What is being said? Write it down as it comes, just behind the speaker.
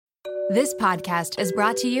This podcast is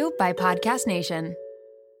brought to you by Podcast Nation.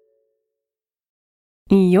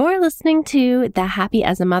 You're listening to the Happy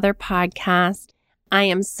as a Mother podcast. I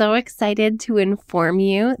am so excited to inform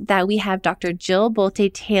you that we have Dr. Jill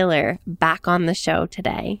Bolte Taylor back on the show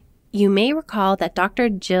today. You may recall that Dr.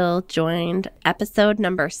 Jill joined episode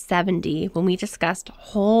number 70 when we discussed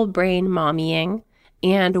whole brain mommying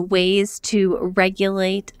and ways to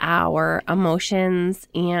regulate our emotions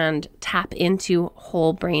and tap into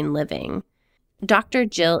whole brain living. Dr.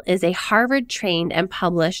 Jill is a Harvard-trained and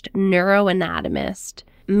published neuroanatomist,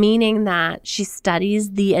 meaning that she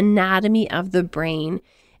studies the anatomy of the brain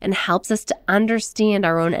and helps us to understand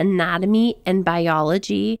our own anatomy and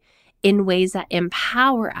biology in ways that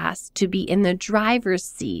empower us to be in the driver's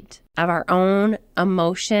seat of our own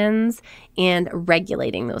emotions and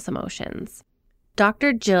regulating those emotions.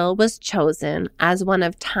 Dr. Jill was chosen as one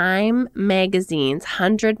of Time magazine's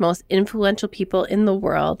 100 most influential people in the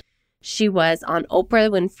world. She was on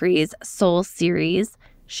Oprah Winfrey's Soul series.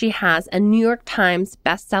 She has a New York Times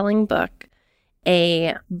best-selling book,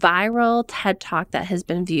 a viral TED Talk that has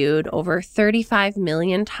been viewed over 35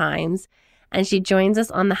 million times, and she joins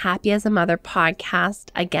us on the Happy as a Mother podcast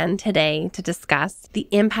again today to discuss the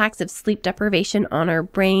impacts of sleep deprivation on our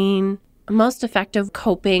brain, most effective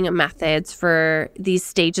coping methods for these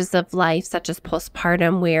stages of life, such as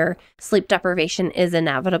postpartum, where sleep deprivation is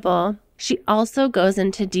inevitable. She also goes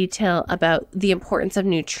into detail about the importance of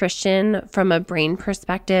nutrition from a brain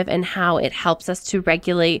perspective and how it helps us to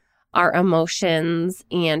regulate our emotions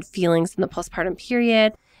and feelings in the postpartum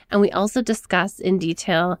period. And we also discuss in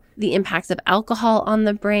detail the impacts of alcohol on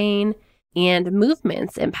the brain and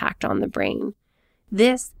movement's impact on the brain.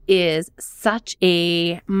 This is such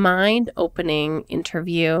a mind-opening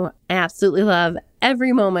interview. I absolutely love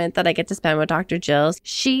every moment that I get to spend with Dr. Jill.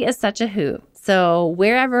 She is such a hoot. So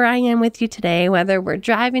wherever I am with you today, whether we're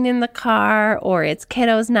driving in the car or it's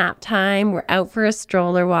kiddos nap time, we're out for a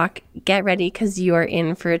stroller walk, get ready because you are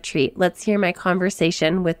in for a treat. Let's hear my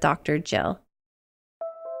conversation with Dr. Jill.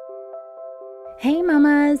 Hey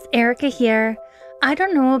mamas, Erica here. I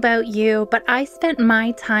don't know about you, but I spent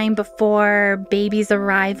my time before baby's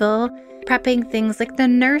arrival prepping things like the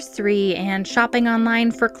nursery and shopping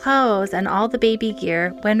online for clothes and all the baby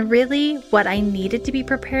gear, when really what I needed to be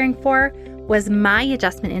preparing for was my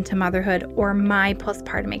adjustment into motherhood or my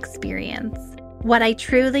postpartum experience. What I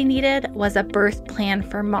truly needed was a birth plan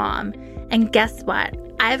for mom. And guess what?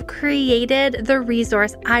 I've created the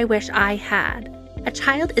resource I wish I had. A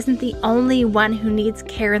child isn't the only one who needs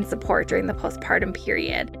care and support during the postpartum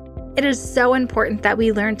period. It is so important that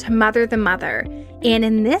we learn to mother the mother, and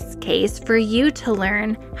in this case, for you to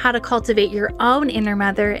learn how to cultivate your own inner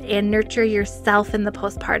mother and nurture yourself in the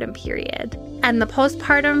postpartum period. And the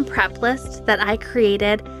postpartum prep list that I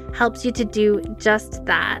created helps you to do just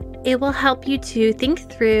that. It will help you to think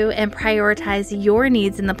through and prioritize your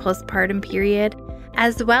needs in the postpartum period,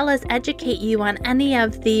 as well as educate you on any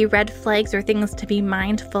of the red flags or things to be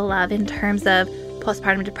mindful of in terms of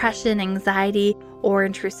postpartum depression, anxiety, or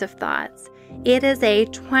intrusive thoughts. It is a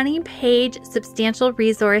 20-page substantial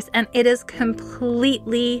resource, and it is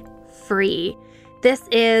completely free. This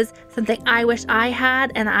is something I wish I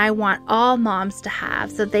had, and I want all moms to have,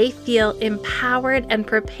 so they feel empowered and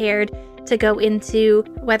prepared to go into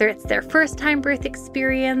whether it's their first time birth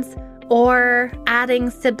experience or adding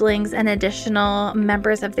siblings and additional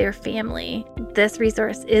members of their family. This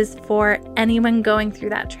resource is for anyone going through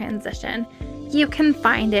that transition. You can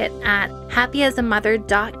find it at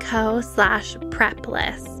happyasamother.co/prep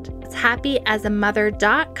list. It's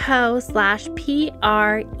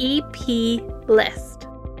happyasamother.co/PREP list.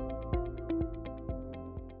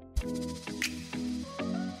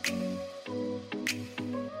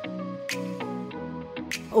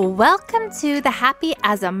 Welcome to the Happy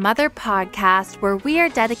as a Mother podcast, where we are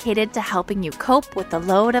dedicated to helping you cope with the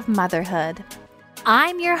load of motherhood.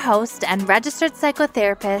 I'm your host and registered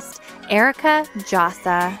psychotherapist, Erica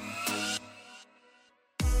Jossa.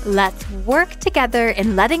 Let's work together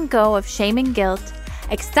in letting go of shame and guilt,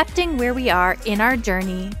 accepting where we are in our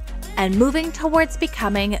journey, and moving towards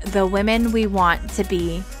becoming the women we want to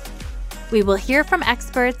be. We will hear from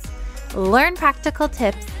experts, learn practical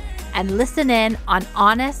tips, and listen in on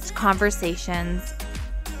honest conversations.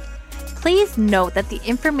 Please note that the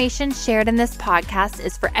information shared in this podcast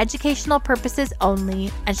is for educational purposes only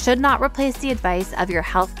and should not replace the advice of your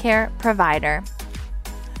healthcare provider.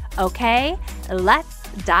 Okay, let's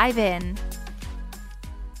dive in.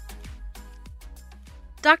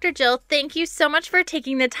 Dr. Jill, thank you so much for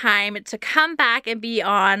taking the time to come back and be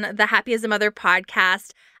on the Happy as a Mother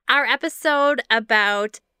podcast. Our episode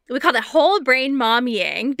about We called it whole brain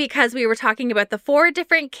mommying because we were talking about the 4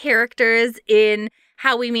 different characters in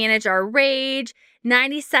how we manage our rage,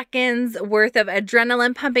 90 seconds worth of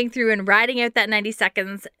adrenaline pumping through and riding out that 90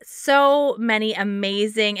 seconds. So many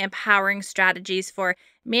amazing, empowering strategies for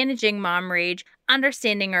managing mom rage,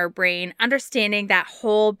 understanding our brain, understanding that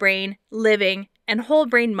whole brain living and whole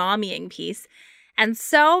brain mommying piece. And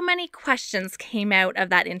so many questions came out of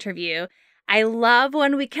that interview. I love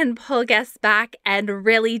when we can pull guests back and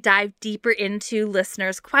really dive deeper into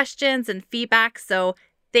listeners' questions and feedback. So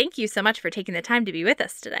thank you so much for taking the time to be with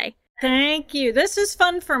us today. Thank you. This is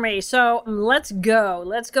fun for me. So let's go.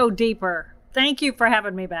 Let's go deeper. Thank you for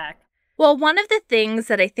having me back. Well, one of the things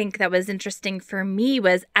that I think that was interesting for me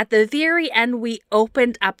was at the very end, we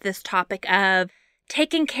opened up this topic of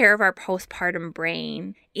taking care of our postpartum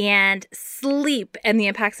brain and sleep and the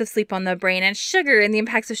impacts of sleep on the brain and sugar and the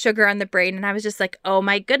impacts of sugar on the brain. And I was just like, oh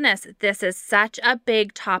my goodness, this is such a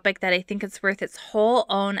big topic that I think it's worth its whole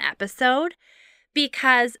own episode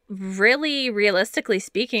because really, realistically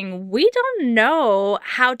speaking, we don't know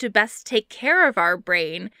how to best take care of our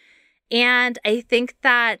brain. And I think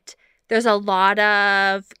that there's a lot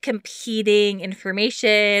of competing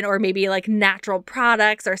information or maybe like natural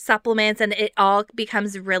products or supplements, and it all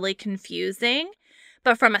becomes really confusing.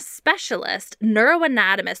 But from a specialist,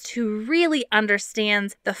 neuroanatomist who really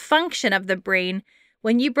understands the function of the brain,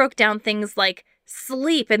 when you broke down things like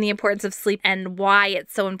sleep and the importance of sleep and why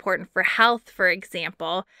it's so important for health, for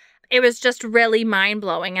example, it was just really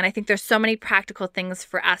mind-blowing. And I think there's so many practical things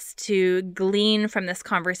for us to glean from this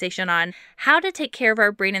conversation on how to take care of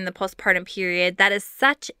our brain in the postpartum period. That is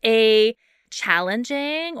such a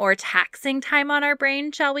challenging or taxing time on our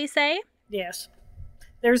brain, shall we say? Yes.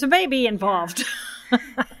 There's a baby involved.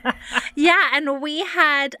 Yeah, and we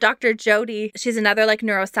had Dr. Jody, she's another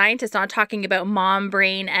neuroscientist, on talking about mom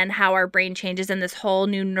brain and how our brain changes and this whole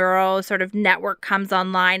new neuro sort of network comes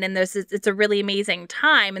online, and it's a really amazing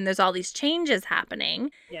time and there's all these changes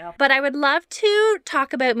happening. Yeah. But I would love to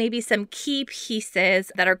talk about maybe some key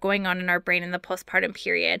pieces that are going on in our brain in the postpartum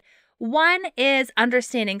period. One is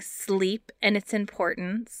understanding sleep and its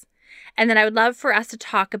importance. And then I would love for us to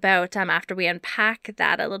talk about, after we unpack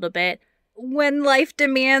that a little bit, when life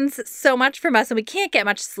demands so much from us and we can't get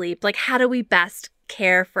much sleep, how do we best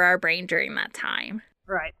care for our brain during that time?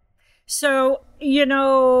 Right. So,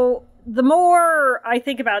 the more I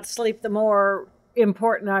think about sleep, the more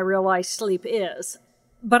important I realize sleep is.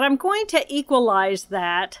 But I'm going to equalize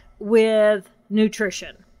that with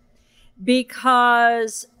nutrition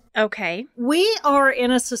because we are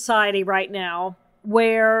in a society right now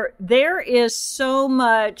where there is so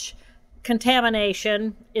much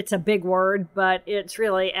contamination, it's a big word, but it's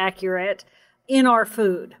really accurate, in our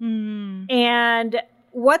food. And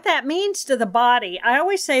what that means to the body, I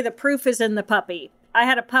always say the proof is in the puppy. I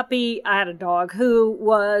had a dog who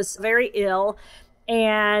was very ill,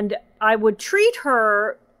 and I would treat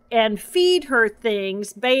her and feed her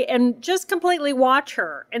things and just completely watch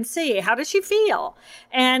her and see, how does she feel?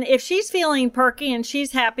 And if she's feeling perky and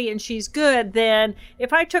she's happy and she's good, then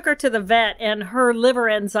if I took her to the vet and her liver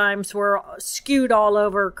enzymes were skewed all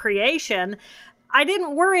over creation, I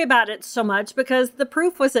didn't worry about it so much because the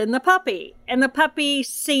proof was in the puppy. And the puppy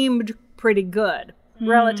seemed pretty good,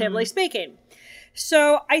 relatively speaking.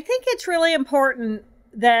 So I think it's really important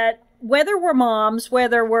that whether we're moms,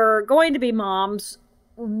 whether we're going to be moms,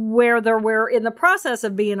 whether we're in the process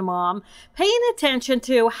of being a mom, paying attention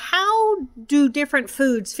to how do different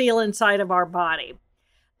foods feel inside of our body.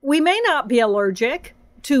 We may not be allergic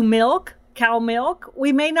to milk, cow milk.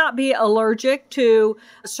 We may not be allergic to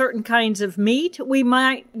certain kinds of meat. We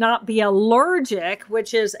might not be allergic,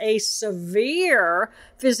 which is a severe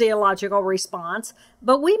physiological response,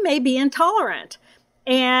 but we may be intolerant.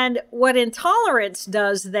 And what intolerance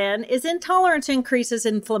does then is intolerance increases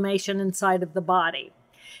inflammation inside of the body.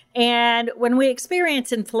 And when we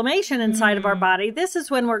experience inflammation inside of our body, this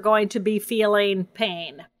is when we're going to be feeling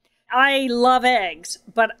pain. I love eggs,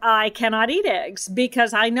 but I cannot eat eggs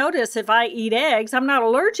because I notice if I eat eggs, I'm not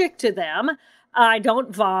allergic to them. I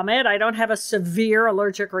don't vomit. I don't have a severe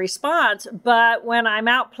allergic response. But when I'm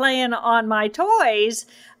out playing on my toys,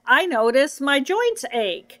 I notice my joints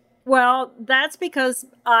ache. Well, that's because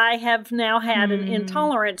I have now had an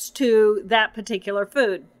intolerance to that particular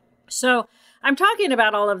food. So I'm talking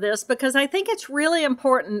about all of this because I think it's really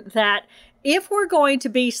important that if we're going to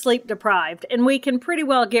be sleep deprived, and we can pretty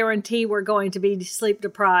well guarantee we're going to be sleep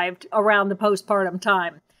deprived around the postpartum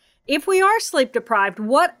time, if we are sleep deprived,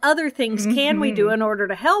 what other things can we do in order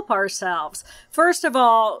to help ourselves? First of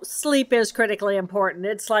all, sleep is critically important.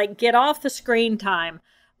 It's like get off the screen time.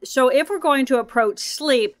 So if we're going to approach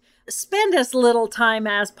sleep, spend as little time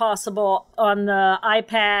as possible on the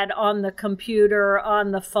iPad, on the computer,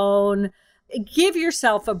 on the phone. Give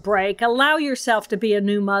yourself a break. Allow yourself to be a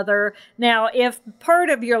new mother. Now, if part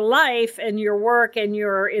of your life and your work and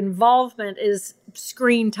your involvement is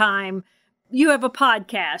screen time, you have a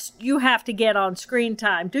podcast. You have to get on screen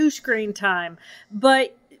time, do screen time.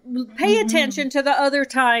 But pay attention to the other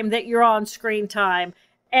time that you're on screen time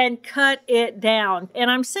and cut it down.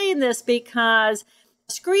 And I'm saying this because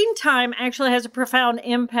screen time actually has a profound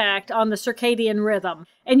impact on the circadian rhythm.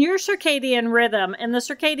 And your circadian rhythm, and the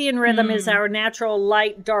circadian rhythm is our natural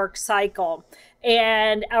light-dark cycle.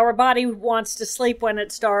 And our body wants to sleep when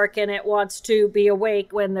it's dark, and it wants to be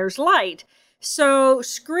awake when there's light. So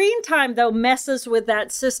screen time, though, messes with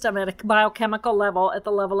that system at a biochemical level, at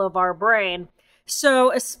the level of our brain.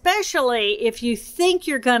 So especially if you think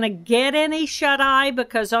you're going to get any shut-eye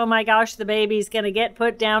because, oh my gosh, the baby's going to get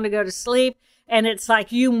put down to go to sleep, and it's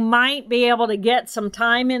like you might be able to get some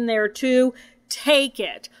time in there too, take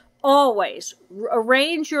it. Always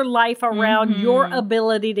arrange your life around your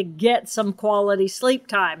ability to get some quality sleep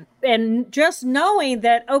time. And just knowing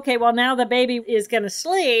that, okay, well, now the baby is going to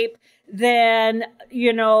sleep, then,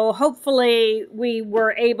 hopefully we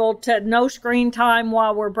were able to no screen time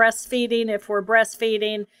while we're breastfeeding, if we're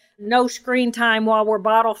breastfeeding, no screen time while we're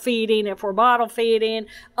bottle feeding, if we're bottle feeding.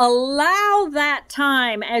 Allow that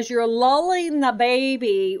time as you're lulling the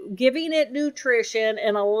baby, giving it nutrition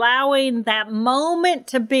and allowing that moment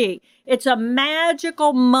to be. It's a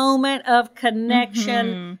magical moment of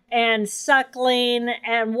connection and suckling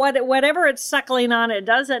and whatever it's suckling on, it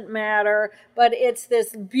doesn't matter. But it's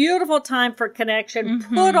this beautiful time for connection.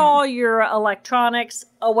 Put all your electronics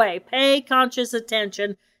away. Pay conscious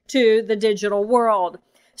attention to the digital world.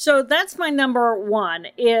 So that's my number one,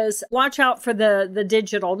 is watch out for the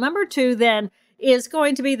digital. Number two then is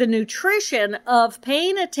going to be the nutrition of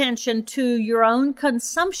paying attention to your own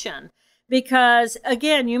consumption. Because,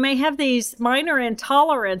 again, you may have these minor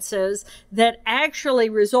intolerances that actually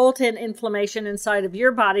result in inflammation inside of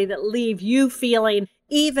your body that leave you feeling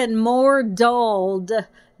even more dulled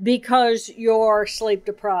because you're sleep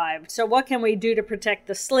deprived. So what can we do to protect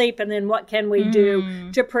the sleep? And then what can we do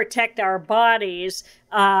to protect our bodies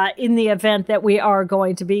in the event that we are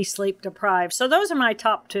going to be sleep deprived? So those are my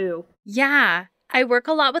top two. Yeah. I work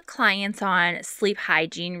a lot with clients on sleep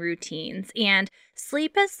hygiene routines, and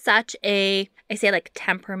sleep is such a,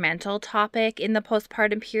 temperamental topic in the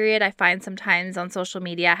postpartum period. I find sometimes on social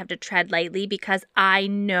media I have to tread lightly because I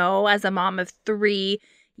know as a mom of 3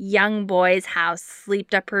 young boys how sleep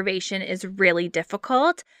deprivation is really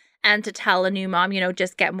difficult. And to tell a new mom,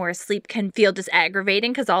 just get more sleep can feel just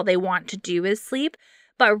aggravating because all they want to do is sleep.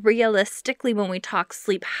 But realistically, when we talk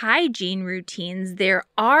sleep hygiene routines, there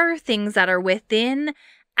are things that are within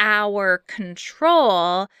our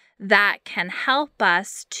control that can help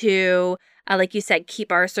us to, like you said,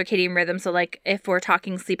 keep our circadian rhythm. So like if we're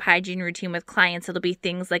talking sleep hygiene routine with clients, it'll be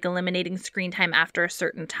things like eliminating screen time after a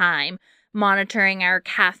certain time, monitoring our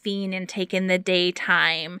caffeine intake in the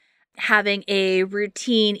daytime, having a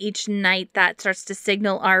routine each night that starts to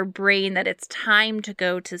signal our brain that it's time to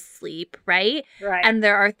go to sleep, right? Right. And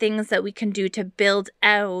there are things that we can do to build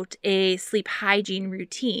out a sleep hygiene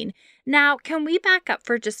routine. Now, can we back up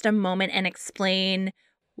for just a moment and explain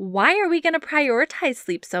why are we going to prioritize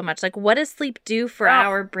sleep so much? Like, what does sleep do for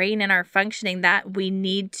our brain and our functioning that we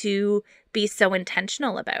need to be so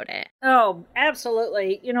intentional about it? Oh,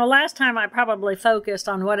 absolutely. Last time I probably focused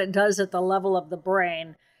on what it does at the level of the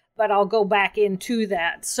brain, but I'll go back into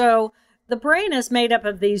that. So the brain is made up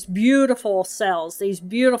of these beautiful cells, these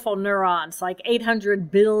beautiful neurons, like 800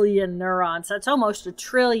 billion neurons. That's almost 1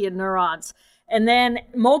 trillion neurons. And then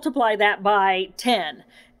multiply that by 10.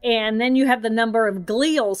 And then you have the number of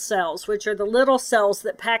glial cells, which are the little cells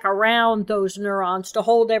that pack around those neurons to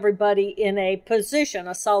hold everybody in a position,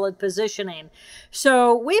 a solid positioning.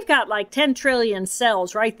 So we've got like 10 trillion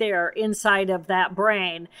cells right there inside of that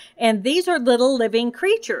brain. And these are little living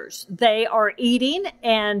creatures. They are eating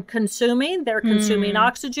and consuming. They're consuming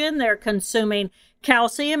oxygen. They're consuming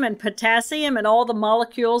calcium and potassium and all the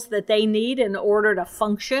molecules that they need in order to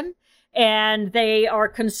function. And they are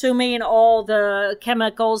consuming all the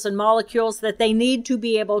chemicals and molecules that they need to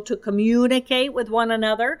be able to communicate with one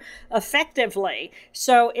another effectively.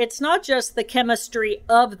 So it's not just the chemistry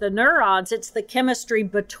of the neurons, it's the chemistry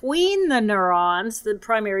between the neurons, the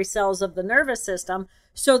primary cells of the nervous system,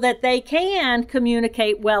 so that they can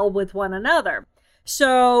communicate well with one another.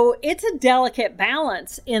 So it's a delicate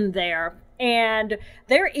balance in there. and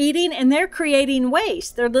they're eating and they're creating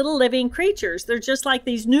waste. They're little living creatures. They're just like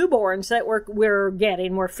these newborns that we're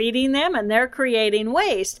getting. We're feeding them and they're creating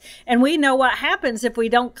waste. And we know what happens if we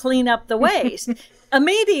don't clean up the waste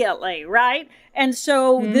immediately, right? And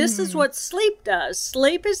so this is what sleep does.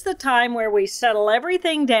 Sleep is the time where we settle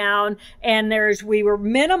everything down, and we were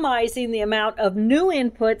minimizing the amount of new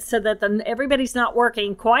input so that everybody's not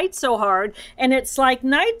working quite so hard. And it's like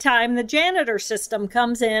nighttime, the janitor system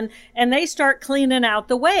comes in and they start cleaning out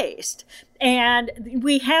the waste. And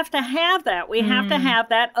we have to have that. We have to have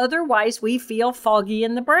that. Otherwise, we feel foggy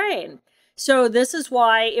in the brain. So this is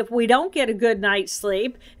why if we don't get a good night's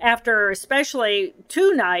sleep after especially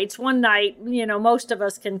 2 nights, one night, most of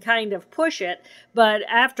us can kind of push it, but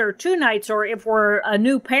after 2 nights, or if we're a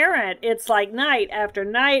new parent, it's like night after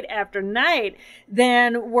night after night,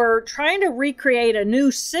 then we're trying to recreate a new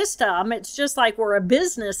system. It's just like we're a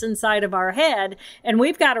business inside of our head, and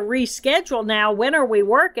we've got to reschedule now. When are we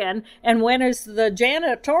working, and when is the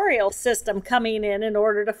janitorial system coming in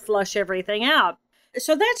order to flush everything out?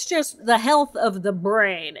 So that's just the health of the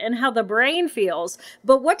brain and how the brain feels.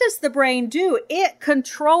 But what does the brain do? It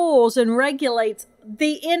controls and regulates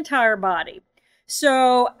the entire body.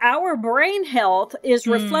 So our brain health is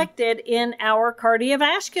reflected in our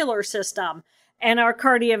cardiovascular system. And our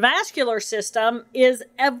cardiovascular system is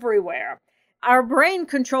everywhere. Our brain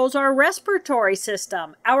controls our respiratory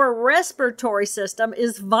system. Our respiratory system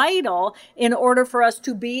is vital in order for us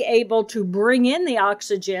to be able to bring in the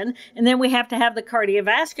oxygen. And then we have to have the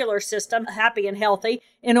cardiovascular system happy and healthy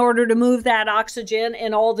in order to move that oxygen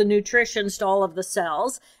and all the nutrition to all of the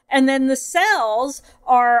cells. And then the cells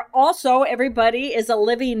are also, everybody is a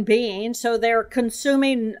living being, so they're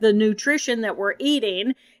consuming the nutrition that we're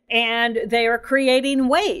eating, and they are creating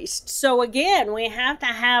waste. So again, we have to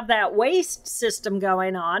have that waste system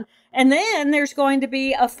going on. And then there's going to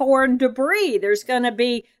be a foreign debris. There's going to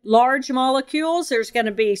be large molecules. There's going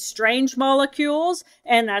to be strange molecules.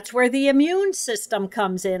 And that's where the immune system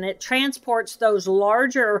comes in. It transports those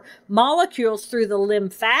larger molecules through the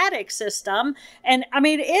lymphatic system. And I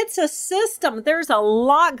mean, it's a system. There's a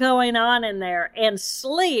lot going on in there. And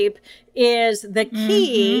sleep is the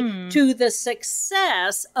key to the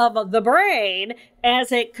success of the brain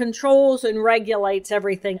as it controls and regulates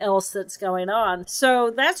everything else that's going on.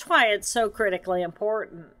 So that's why it's so critically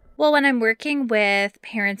important. Well, when I'm working with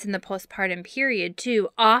parents in the postpartum period too,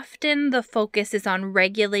 often the focus is on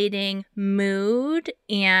regulating mood,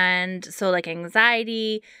 and so like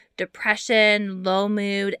anxiety, depression, low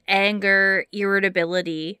mood, anger,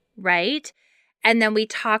 irritability, right? And then we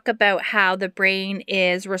talk about how the brain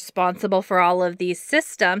is responsible for all of these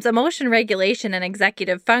systems, emotion regulation and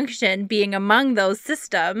executive function being among those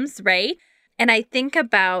systems, right? And I think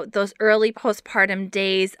about those early postpartum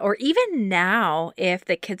days, or even now, if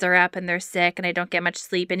the kids are up and they're sick and I don't get much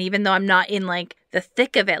sleep, and even though I'm not in like the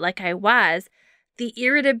thick of it like I was, the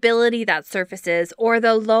irritability that surfaces, or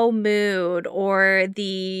the low mood, or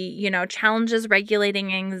the, challenges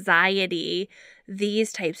regulating anxiety,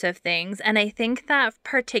 these types of things. And I think that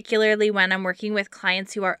particularly when I'm working with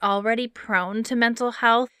clients who are already prone to mental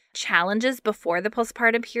health challenges before the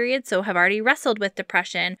postpartum period, so have already wrestled with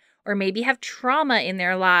depression, or maybe have trauma in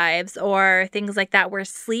their lives, or things like that, where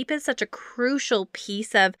sleep is such a crucial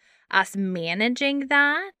piece of us managing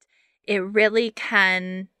that, it really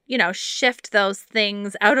can, shift those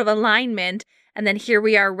things out of alignment. And then here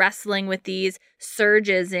we are wrestling with these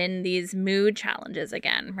surges in these mood challenges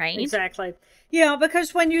again, right? Exactly. Yeah,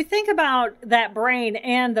 because when you think about that brain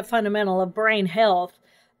and the fundamental of brain health,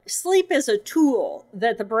 sleep is a tool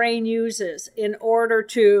that the brain uses in order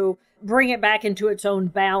to bring it back into its own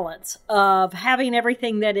balance of having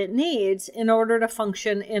everything that it needs in order to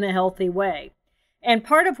function in a healthy way. And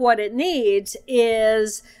part of what it needs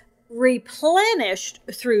is replenished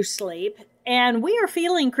through sleep. And we are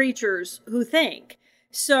feeling creatures who think.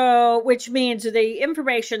 So, which means the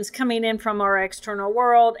information's coming in from our external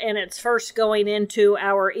world, and it's first going into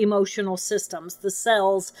our emotional systems, the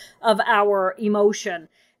cells of our emotion.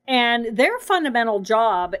 And their fundamental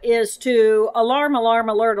job is to alarm,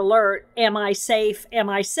 alert, alert. Am I safe? Am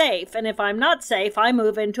I safe? And if I'm not safe, I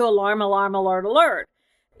move into alarm, alert, alert.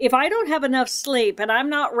 If I don't have enough sleep and I'm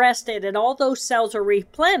not rested and all those cells are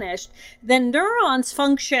replenished, then neurons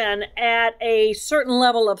function at a certain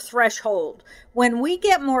level of threshold. When we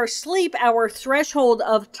get more sleep, our threshold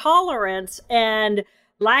of tolerance and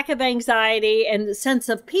lack of anxiety and sense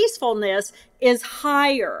of peacefulness is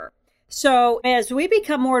higher. So as we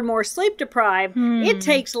become more and more sleep deprived, it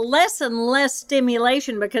takes less and less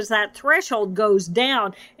stimulation because that threshold goes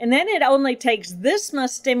down. And then it only takes this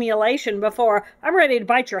much stimulation before I'm ready to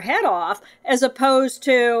bite your head off, as opposed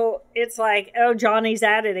to it's like, oh, Johnny's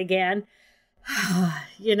at it again.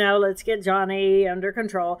 Let's get Johnny under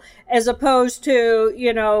control. As opposed to,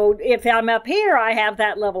 if I'm up here, I have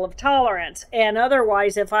that level of tolerance. And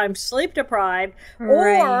otherwise, if I'm sleep deprived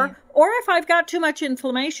or if I've got too much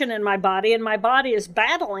inflammation in my body and my body is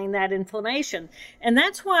battling that inflammation. And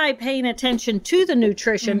that's why paying attention to the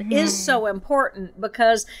nutrition is so important,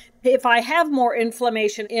 because if I have more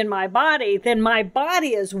inflammation in my body, then my body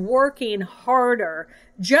is working harder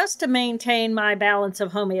just to maintain my balance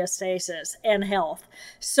of homeostasis and health.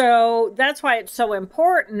 So that's why it's so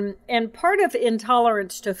important. And part of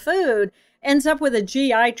intolerance to food ends up with a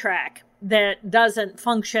GI tract that doesn't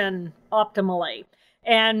function optimally.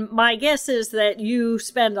 And my guess is that you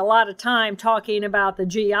spend a lot of time talking about the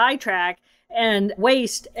GI tract and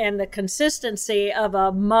waste and the consistency of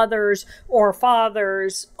a mother's or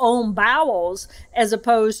father's own bowels, as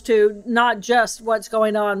opposed to not just what's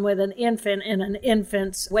going on with an infant and an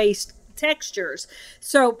infant's waist textures.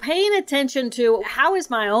 So paying attention to how is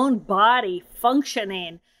my own body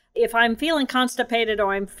functioning. If I'm feeling constipated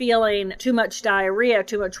or I'm feeling too much diarrhea,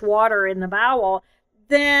 too much water in the bowel,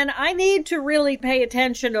 then I need to really pay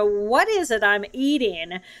attention to what is it I'm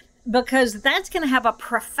eating, because that's going to have a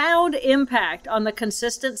profound impact on the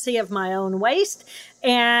consistency of my own waist.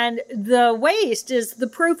 And the waist is the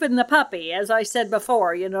proof in the puppy. As I said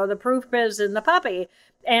before, the proof is in the puppy.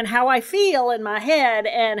 And how I feel in my head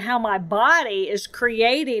and how my body is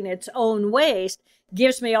creating its own waist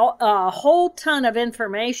gives me a whole ton of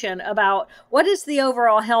information about what is the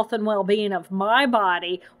overall health and well-being of my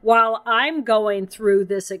body while I'm going through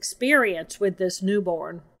this experience with this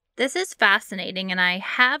newborn. This is fascinating, and I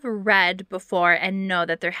have read before and know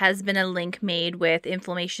that there has been a link made with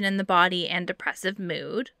inflammation in the body and depressive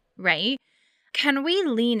mood, right? Can we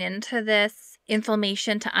lean into this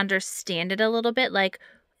inflammation to understand it a little bit? Like,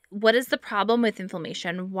 what is the problem with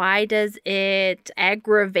inflammation? Why does it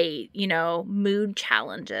aggravate, mood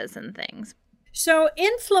challenges and things? So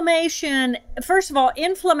inflammation, first of all,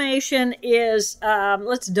 inflammation is,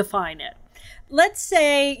 let's define it. Let's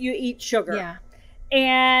say you eat sugar. Yeah.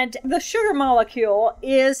 And the sugar molecule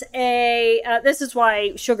is this is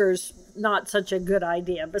why sugar's not such a good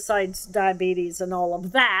idea, besides diabetes and all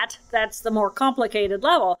of that. That's the more complicated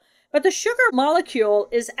level. But the sugar molecule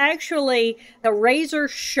is actually a razor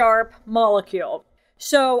sharp molecule.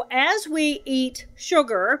 So as we eat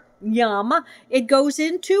sugar, it goes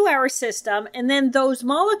into our system, and then those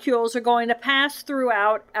molecules are going to pass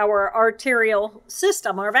throughout our arterial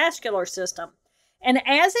system, our vascular system. And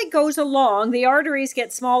as it goes along, the arteries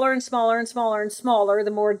get smaller and smaller and smaller and smaller,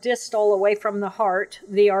 the more distal away from the heart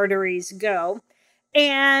the arteries go.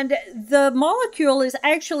 And the molecule is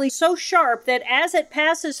actually so sharp that as it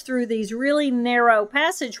passes through these really narrow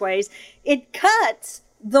passageways, it cuts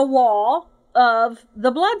the wall of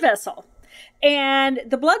the blood vessel. And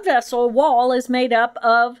the blood vessel wall is made up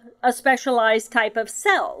of a specialized type of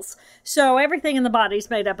cells. So everything in the body is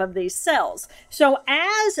made up of these cells. So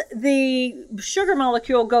as the sugar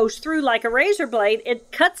molecule goes through like a razor blade,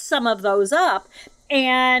 it cuts some of those up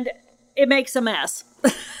and it makes a mess.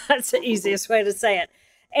 That's the easiest way to say it.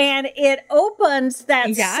 And it opens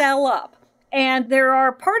that cell up. And there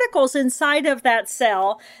are particles inside of that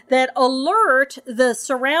cell that alert the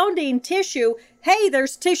surrounding tissue, hey,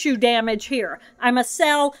 there's tissue damage here. I'm a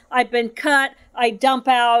cell, I've been cut, I dump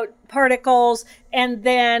out particles, and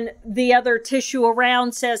then the other tissue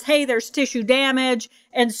around says, hey, there's tissue damage.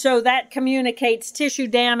 And so that communicates tissue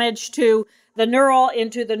damage to the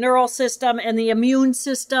into the neural system, and the immune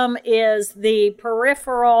system is the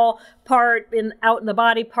peripheral part out in the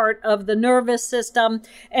body part of the nervous system.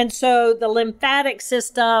 And so the lymphatic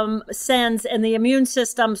system sends, and the immune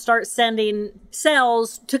system starts sending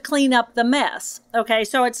cells to clean up the mess. Okay,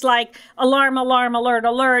 so it's like alarm, alarm, alert,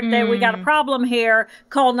 alert, that we got a problem here,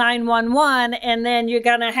 call 911, and then you're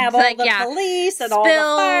going to have all the police and all the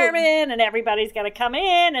firemen, and everybody's going to come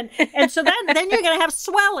in, and so then you're going to have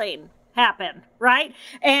swelling happen, right?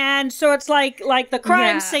 And so it's like the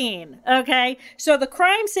crime scene, okay? So the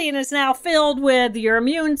crime scene is now filled with your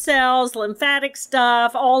immune cells, lymphatic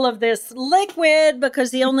stuff, all of this liquid,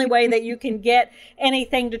 because the only way that you can get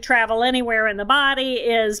anything to travel anywhere in the body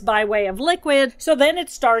is by way of liquid. So then it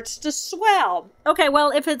starts to swell. Okay,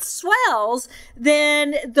 well, if it swells,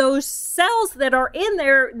 then those cells that are in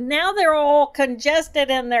there, now they're all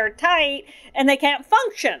congested and they're tight and they can't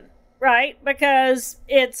function. right? Because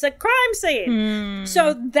it's a crime scene.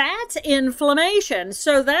 So that's inflammation.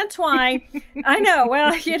 So that's why I know,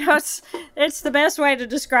 well, it's the best way to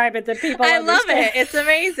describe it that people understand. love it. It's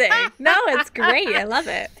amazing. No, it's great. I love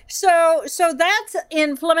it. So that's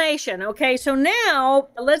inflammation. Okay. So now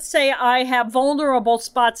let's say I have vulnerable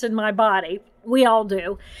spots in my body. We all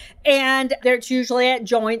do. And it's usually at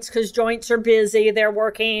joints because joints are busy. They're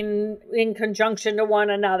working in conjunction to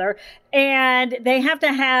one another. And they have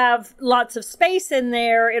to have lots of space in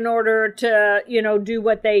there in order to, do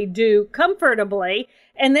what they do comfortably.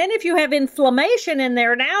 And then if you have inflammation in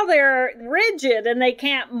there, now they're rigid and they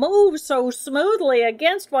can't move so smoothly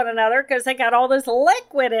against one another because they got all this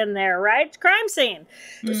liquid in there, right? Crime scene.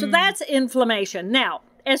 So that's inflammation. Now,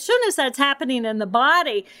 as soon as that's happening in the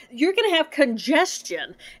body, you're going to have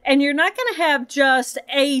congestion, and you're not going to have just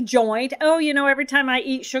a joint. Oh, every time I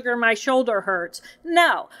eat sugar, my shoulder hurts.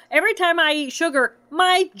 No, every time I eat sugar,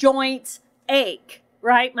 my joints ache.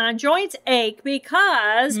 Right? My joints ache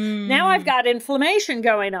because now I've got inflammation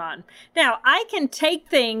going on. Now, I can take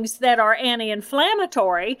things that are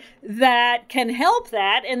anti-inflammatory that can help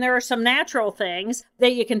that. And there are some natural things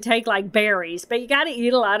that you can take like berries, but you got to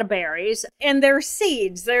eat a lot of berries. And there's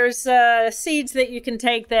seeds. There's seeds that you can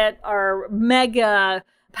take that are mega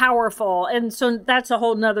powerful. And so that's a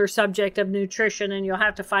whole nother subject of nutrition, and you'll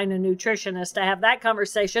have to find a nutritionist to have that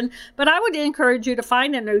conversation. But I would encourage you to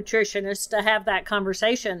find a nutritionist to have that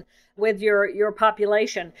conversation with your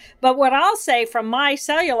population. But what I'll say from my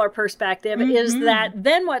cellular perspective is that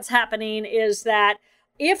then what's happening is that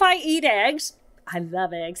if I eat eggs, I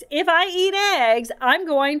love eggs. If I eat eggs, I'm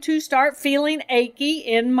going to start feeling achy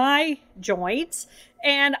in my joints.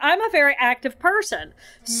 And I'm a very active person.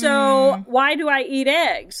 So why do I eat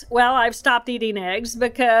eggs? Well, I've stopped eating eggs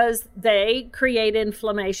because they create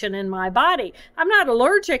inflammation in my body. I'm not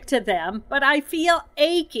allergic to them, but I feel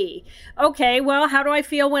achy. Okay, well, how do I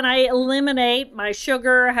feel when I eliminate my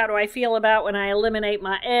sugar? How do I feel about when I eliminate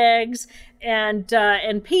my eggs? And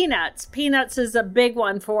peanuts. Peanuts is a big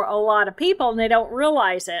one for a lot of people, and they don't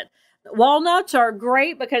realize it. Walnuts are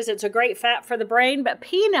great because it's a great fat for the brain, but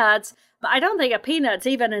peanuts, I don't think a peanut's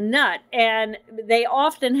even a nut, and they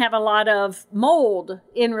often have a lot of mold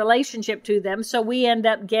in relationship to them, so we end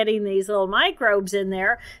up getting these little microbes in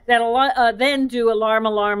there that then do alarm,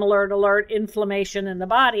 alert, inflammation in the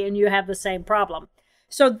body, and you have the same problem.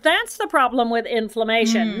 So that's the problem with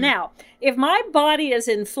inflammation. Now, if my body is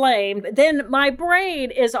inflamed, then my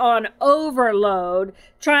brain is on overload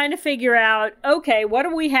trying to figure out, okay, what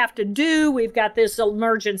do we have to do? We've got this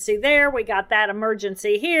emergency there. We got that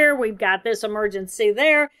emergency here. We've got this emergency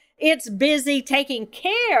there. It's busy taking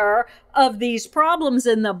care of these problems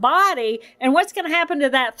in the body. And what's going to happen to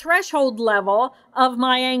that threshold level of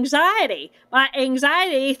my anxiety? My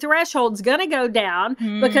anxiety threshold's going to go down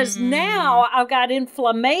because now I've got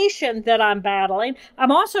inflammation that I'm battling.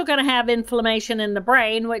 I'm also going to have inflammation in the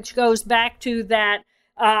brain, which goes back to that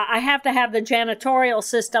I have to have the janitorial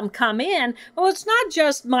system come in. Well, it's not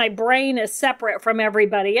just my brain is separate from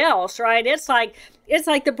everybody else, right? It's like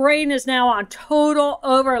the brain is now on total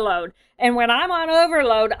overload. And when I'm on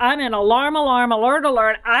overload, I'm in alarm,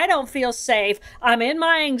 alert. I don't feel safe. I'm in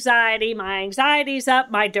my anxiety. My anxiety's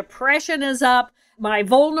up. My depression is up. My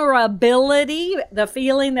vulnerability, the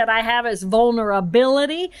feeling that I have as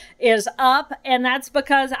vulnerability is up. And that's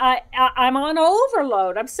because I'm on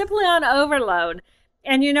overload. I'm simply on overload.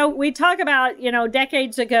 And, we talk about,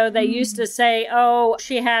 decades ago, they used to say, oh,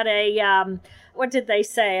 she had what did they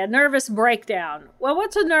say? A nervous breakdown. Well,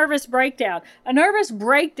 what's a nervous breakdown? A nervous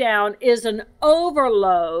breakdown is an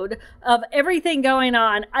overload of everything going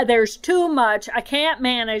on. There's too much. I can't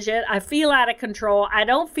manage it. I feel out of control. I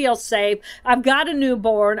don't feel safe. I've got a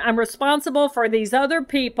newborn. I'm responsible for these other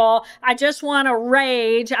people. I just want to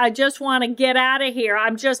rage. I just want to get out of here.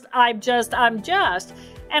 I'm just.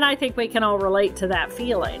 And I think we can all relate to that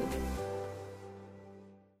feeling.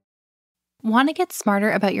 Want to get smarter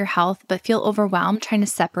about your health but feel overwhelmed trying to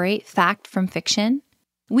separate fact from fiction?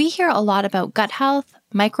 We hear a lot about gut health,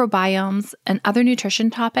 microbiomes, and other nutrition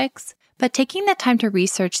topics, but taking the time to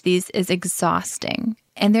research these is exhausting,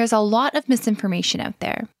 and there's a lot of misinformation out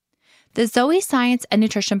there. The Zoe Science and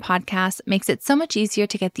Nutrition podcast makes it so much easier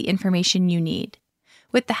to get the information you need.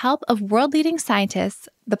 With the help of world-leading scientists,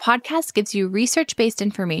 the podcast gives you research-based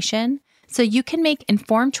information so you can make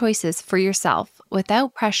informed choices for yourself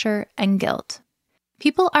without pressure and guilt.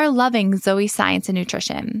 People are loving Zoe Science and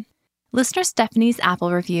Nutrition. Listener Stephanie's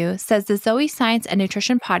Apple review says the Zoe Science and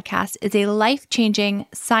Nutrition podcast is a life-changing,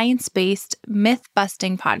 science-based,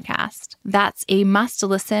 myth-busting podcast. That's a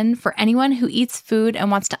must-listen for anyone who eats food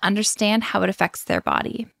and wants to understand how it affects their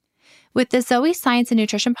body. With the Zoe Science and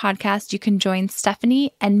Nutrition podcast, you can join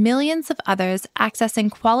Stephanie and millions of others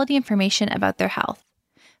accessing quality information about their health.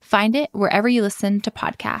 Find it wherever you listen to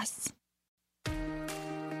podcasts.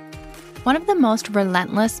 One of the most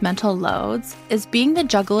relentless mental loads is being the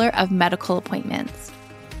juggler of medical appointments.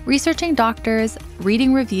 Researching doctors,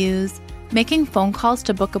 reading reviews, making phone calls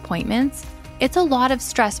to book appointments, it's a lot of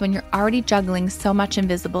stress when you're already juggling so much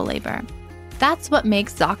invisible labor. That's what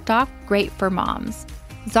makes ZocDoc great for moms.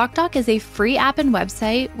 ZocDoc is a free app and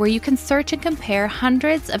website where you can search and compare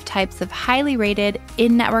hundreds of types of highly rated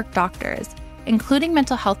in-network doctors, including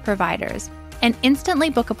mental health providers, and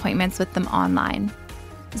instantly book appointments with them online.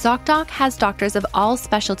 ZocDoc has doctors of all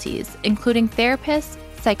specialties, including therapists,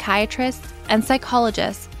 psychiatrists, and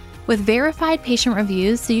psychologists, with verified patient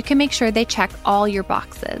reviews so you can make sure they check all your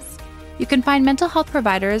boxes. You can find mental health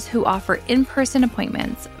providers who offer in-person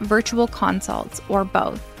appointments, virtual consults, or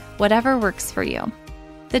both, whatever works for you.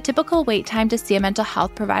 The typical wait time to see a mental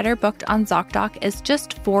health provider booked on ZocDoc is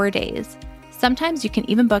just 4 days. Sometimes you can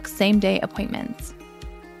even book same-day appointments.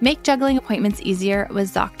 Make juggling appointments easier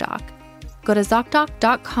with ZocDoc. Go to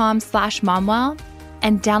ZocDoc.com/momwell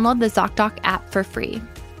and download the ZocDoc app for free.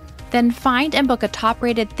 Then find and book a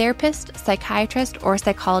top-rated therapist, psychiatrist, or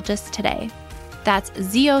psychologist today. That's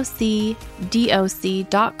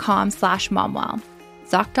ZocDoc.com/momwell.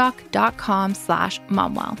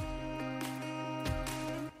 ZocDoc.com/momwell.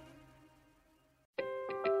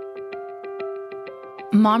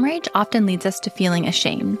 Mom rage often leads us to feeling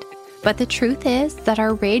ashamed, but the truth is that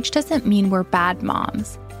our rage doesn't mean we're bad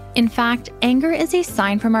moms. In fact, anger is a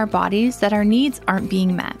sign from our bodies that our needs aren't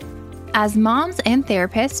being met. As moms and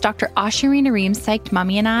therapists, Dr. Ashireen Nareem Psyched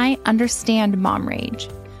Mummy and I understand mom rage.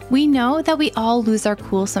 We know that we all lose our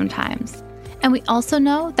cool sometimes. And we also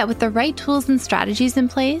know that with the right tools and strategies in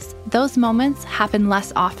place, those moments happen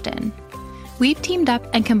less often. We've teamed up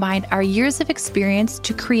and combined our years of experience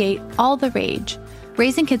to create All the Rage,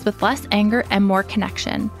 Raising Kids with Less Anger and More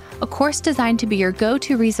Connection, a course designed to be your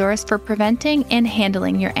go-to resource for preventing and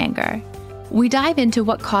handling your anger. We dive into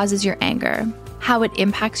what causes your anger, how it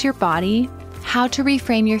impacts your body, how to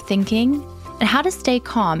reframe your thinking, and how to stay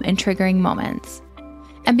calm in triggering moments.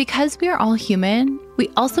 And because we are all human, we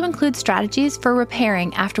also include strategies for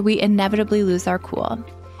repairing after we inevitably lose our cool.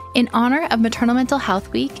 In honor of Maternal Mental Health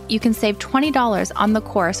Week, you can save $20 on the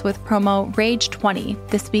course with promo RAGE20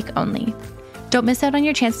 this week only. Don't miss out on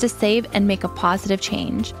your chance to save and make a positive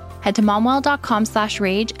change. Head to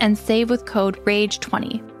momwell.com/rage and save with code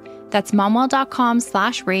RAGE20. That's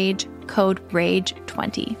momwell.com/rage, code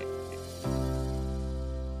RAGE20.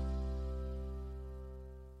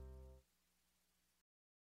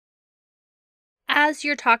 As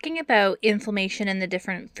you're talking about inflammation in the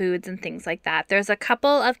different foods and things like that, there's a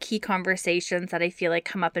couple of key conversations that I feel like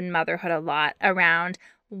come up in motherhood a lot around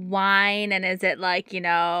wine, and is it like,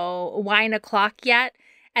 wine o'clock yet?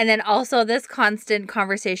 And then also this constant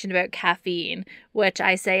conversation about caffeine, which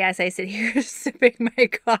I say as I sit here sipping my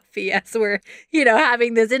coffee as we're,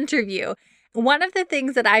 having this interview. One of the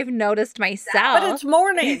things that I've noticed myself. But it's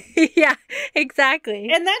morning. Yeah, exactly.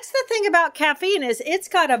 And that's the thing about caffeine is it's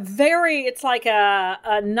got it's like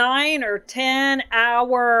a 9 or 10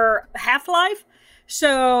 hour half-life.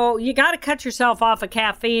 So you got to cut yourself off of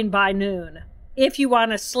caffeine by noon if you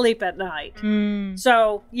want to sleep at night.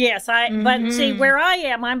 So yes, but see where I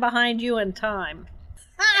am, I'm behind you in time.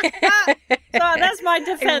 So that's my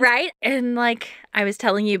defense. Right. And like I was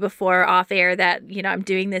telling you before off air that, I'm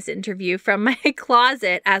doing this interview from my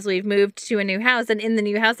closet as we've moved to a new house. And in the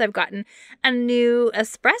new house, I've gotten a new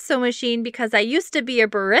espresso machine because I used to be a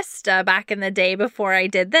barista back in the day before I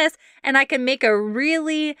did this. And I can make a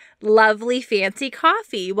really lovely fancy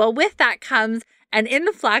coffee. Well, with that comes an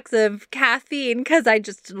influx of caffeine because I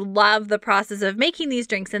just love the process of making these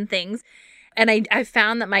drinks and things. And I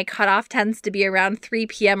found that my cutoff tends to be around 3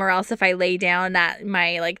 p.m. or else if I lay down at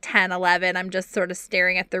my 10, 11, I'm just sort of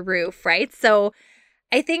staring at the roof, right? So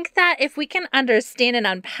I think that if we can understand and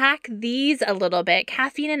unpack these a little bit,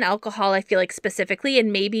 caffeine and alcohol, I feel like specifically,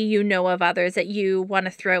 and maybe you know of others that you want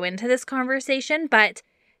to throw into this conversation, but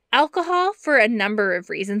alcohol for a number of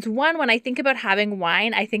reasons. One, when I think about having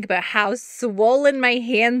wine, I think about how swollen my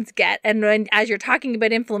hands get. And as you're talking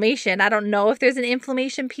about inflammation, I don't know if there's an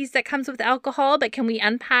inflammation piece that comes with alcohol, but can we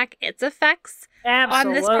unpack its effects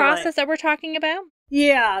on this process that we're talking about?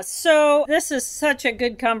 Yeah, so this is such a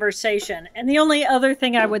good conversation. And the only other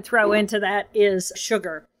thing I would throw into that is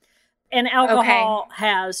sugar. And alcohol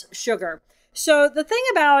has sugar. So the thing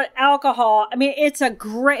about alcohol, I mean, it's a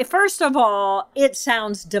great, first of all, it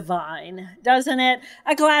sounds divine, doesn't it?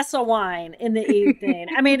 A glass of wine in the evening.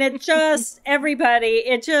 I mean, it sounds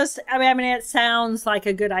like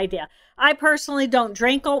a good idea. I personally don't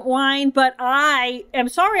drink wine, but I am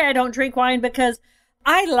sorry I don't drink wine because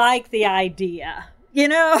I like the idea. You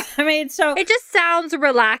know, I mean, so it just sounds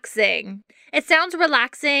relaxing. It sounds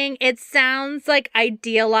relaxing. It sounds like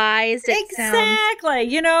idealized. Exactly.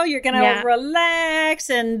 You know, you're going to relax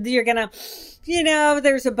and you're going to, you know,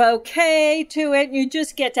 there's a bouquet to it. You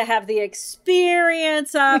just get to have the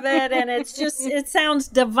experience of it. And it's just, it sounds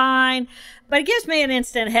divine. But it gives me an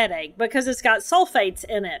instant headache because it's got sulfates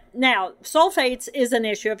in it. Now, sulfates is an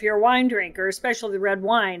issue if you're a wine drinker, especially the red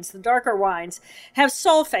wines. The darker wines have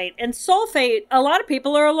sulfate. And sulfate, a lot of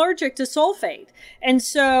people are allergic to sulfate. And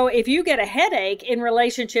so if you get a headache in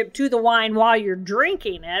relationship to the wine while you're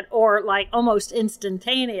drinking it, or like almost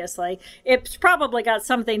instantaneously, it's probably got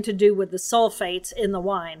something to do with the sulfates in the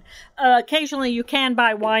wine. Occasionally you can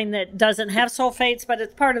buy wine that doesn't have sulfates, but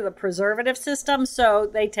it's part of the preservative system, so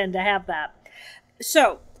they tend to have that.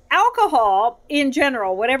 So alcohol in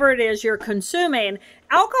general, whatever it is you're consuming,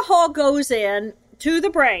 alcohol goes in to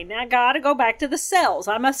the brain. Now I got to go back to the cells.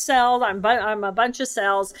 I'm a cell. I'm a bunch of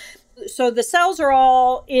cells. So the cells are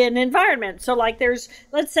all in environment. So like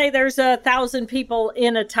let's say there's 1,000 people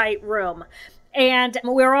in a tight room. And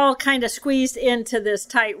we're all kind of squeezed into this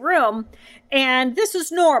tight room. And this is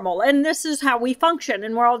normal. And this is how we function.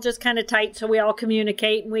 And we're all just kind of tight. So we all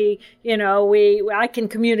communicate. And I can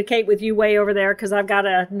communicate with you way over there because I've got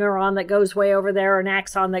a neuron that goes way over there, or an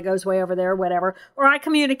axon that goes way over there, or whatever. Or I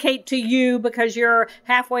communicate to you because you're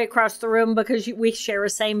halfway across the room because we share a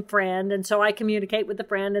same friend. And so I communicate with the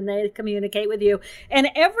friend and they communicate with you. And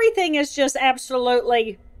everything is just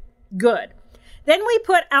absolutely good. Then we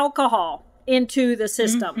put alcohol into the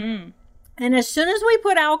system. Mm-hmm. And as soon as we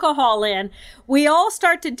put alcohol in, we all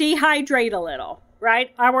start to dehydrate a little,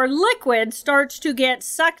 right? Our liquid starts to get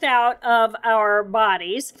sucked out of our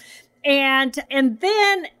bodies. And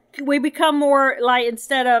then we become more like,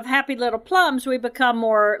 instead of happy little plums, we become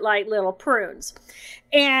more like little prunes.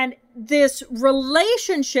 And this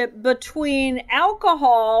relationship between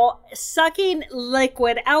alcohol sucking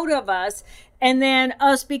liquid out of us and then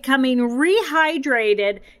us becoming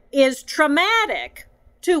rehydrated is traumatic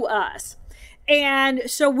to us. And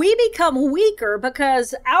so we become weaker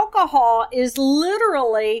because alcohol is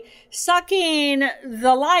literally sucking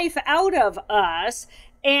the life out of us.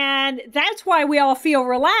 And that's why we all feel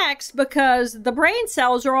relaxed, because the brain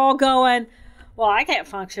cells are all going, well, I can't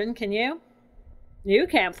function. Can you? You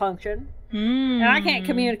can't function. And I can't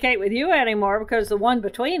communicate with you anymore because the one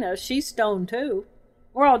between us, she's stoned too.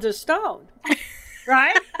 We're all just stoned.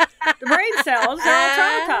 Right? The brain cells are all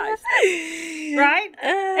traumatized. Right?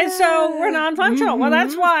 And so we're non-functional. Well,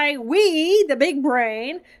 that's why we, the big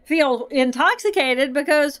brain, feel intoxicated,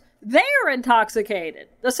 because they're intoxicated.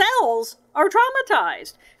 The cells are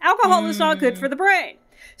traumatized. Alcohol is not good for the brain.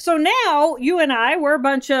 So now you and I, we're a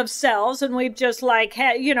bunch of cells, and we've just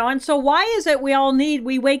and so why is it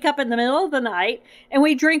we wake up in the middle of the night and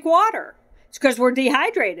we drink water? It's because we're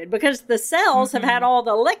dehydrated, because the cells have had all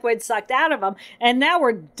the liquid sucked out of them, and now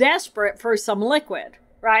we're desperate for some liquid,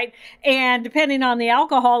 right? And depending on the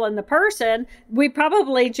alcohol in the person, we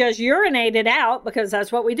probably just urinated out, because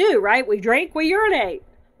that's what we do, right? We drink, we urinate.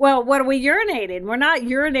 Well, what are we urinating? We're not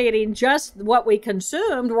urinating just what we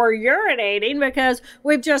consumed. We're urinating because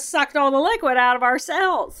we've just sucked all the liquid out of our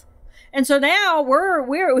cells. And so now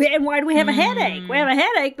and why do we have a headache? We have a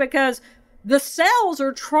headache because the cells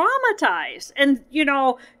are traumatized. And,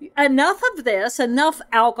 enough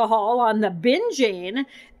alcohol on the binging.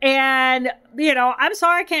 And, I'm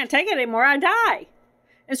sorry, I can't take it anymore. I die.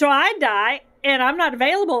 And so I die, and I'm not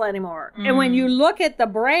available anymore. And when you look at the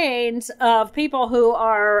brains of people who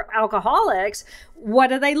are alcoholics, what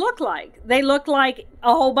do they look like? They look like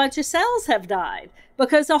a whole bunch of cells have died,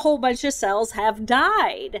 because a whole bunch of cells have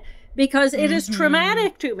died, because it is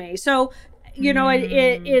traumatic to me. So,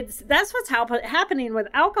 that's what's happening with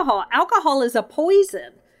alcohol. Alcohol is a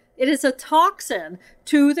poison. It is a toxin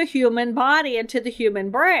to the human body and to the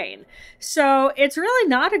human brain. So it's really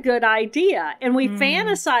not a good idea. And we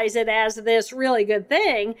fantasize it as this really good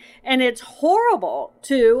thing, and it's horrible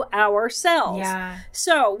to our cells. Yeah.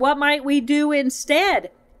 So what might we do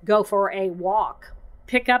instead? Go for a walk.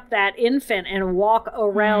 pick up that infant and walk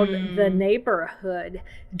around the neighborhood.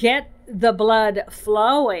 Get the blood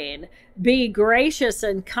flowing. Be gracious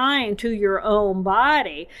and kind to your own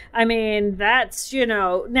body. I mean, that's,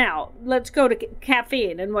 now let's go to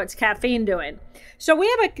caffeine and what's caffeine doing. So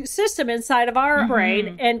we have a system inside of our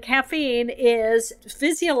brain, and caffeine is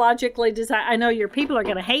physiologically designed. I know your people are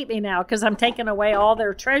going to hate me now because I'm taking away all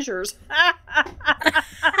their treasures. Like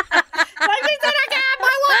she said, I can't have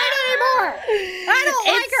my woman anymore. I don't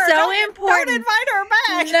like her. So important. Don't invite her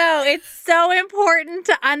back. No, it's so important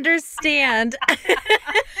to understand.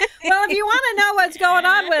 Well, if you want to know what's going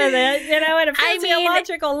on with it, at a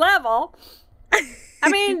physiological level, I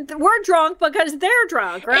mean, we're drunk because they're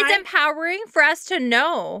drunk, right? It's empowering for us to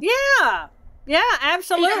know. Yeah. Yeah,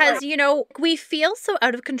 absolutely. Because, we feel so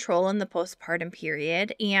out of control in the postpartum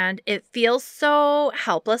period, and it feels so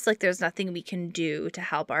helpless, like there's nothing we can do to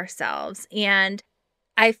help ourselves. And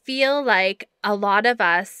I feel like a lot of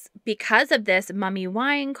us, because of this mummy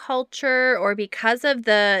wine culture, or because of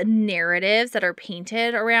the narratives that are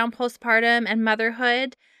painted around postpartum and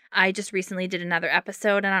motherhood, I just recently did another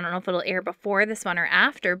episode, and I don't know if it'll air before this one or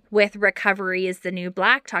after, with Recovery is the New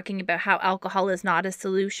Black, talking about how alcohol is not a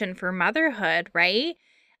solution for motherhood, right?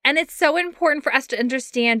 And it's so important for us to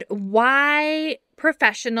understand why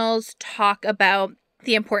professionals talk about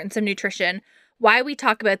the importance of nutrition, why we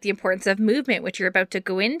talk about the importance of movement, which you're about to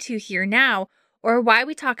go into here now, or why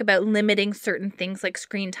we talk about limiting certain things like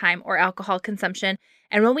screen time or alcohol consumption.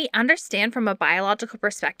 And when we understand from a biological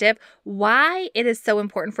perspective why it is so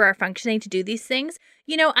important for our functioning to do these things,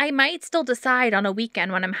 I might still decide on a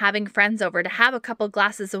weekend when I'm having friends over to have a couple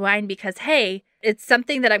glasses of wine because, hey, it's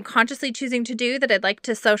something that I'm consciously choosing to do that I'd like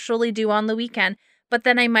to socially do on the weekend. But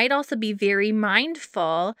then I might also be very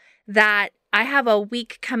mindful that I have a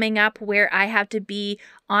week coming up where I have to be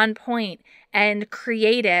on point and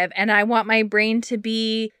creative, and I want my brain to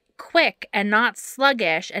be quick and not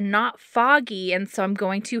sluggish and not foggy. And so I'm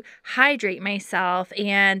going to hydrate myself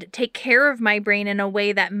and take care of my brain in a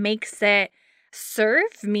way that makes it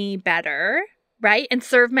serve me better, right? And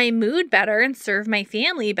serve my mood better and serve my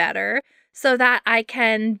family better so that I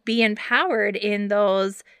can be empowered in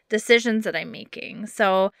those decisions that I'm making.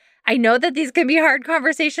 So I know that these can be hard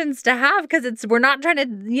conversations to have because we're not trying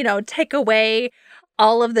to, take away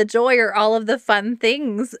all of the joy or all of the fun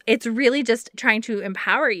things. It's really just trying to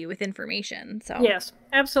empower you with information. So yes,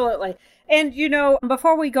 absolutely. And,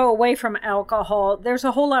 before we go away from alcohol, there's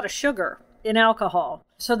a whole lot of sugar in alcohol.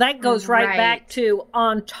 So that goes right back to,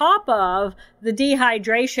 on top of the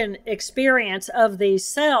dehydration experience of these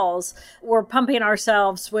cells, we're pumping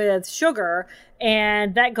ourselves with sugar.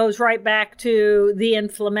 And that goes right back to the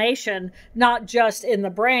inflammation, not just in the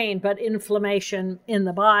brain, but inflammation in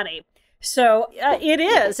the body. So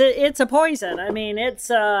it's a poison. I mean,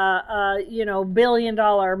 it's a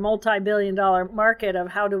billion-dollar, multi-billion-dollar market of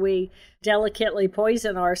how do we delicately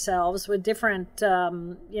poison ourselves with different,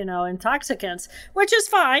 intoxicants, which is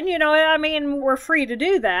fine. We're free to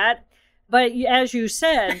do that. But as you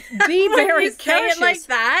said, be very cautious. Say it like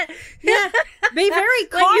that. Yeah, be very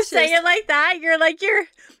cautious. When you say it like that, you're like, you're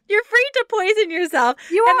free to poison yourself.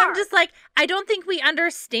 You are. And I'm just like, I don't think we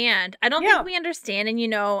understand. And,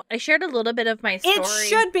 I shared a little bit of my story. It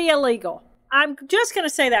should be illegal. I'm just going to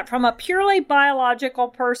say that from a purely biological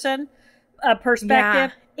perspective,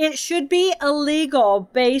 it should be illegal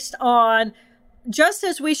based on, just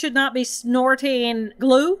as we should not be snorting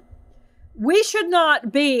glue, we should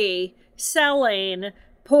not be selling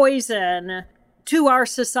poison to our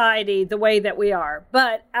society the way that we are.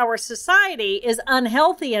 But our society is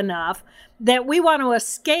unhealthy enough that we want to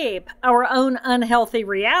escape our own unhealthy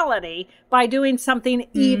reality by doing something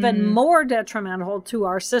even more detrimental to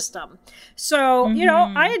our system. So,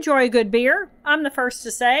 I enjoy a good beer. I'm the first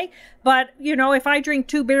to say. But, if I drink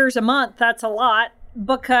 2 beers a month, that's a lot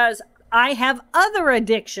because I have other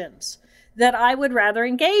addictions that I would rather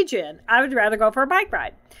engage in. I would rather go for a bike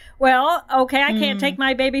ride. Well, okay, I can't take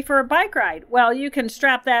my baby for a bike ride. Well, you can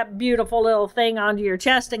strap that beautiful little thing onto your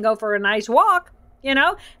chest and go for a nice walk, and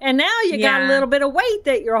now you got a little bit of weight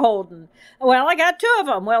that you're holding. Well, I got 2 of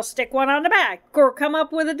them. Well, stick one on the back or come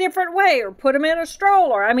up with a different way or put them in a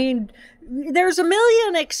stroller. I mean, there's a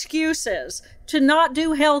million excuses to not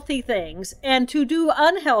do healthy things and to do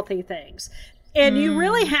unhealthy things. And you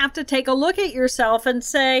really have to take a look at yourself and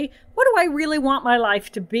say, what do I really want my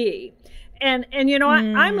life to be? And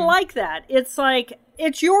I'm like that. It's like,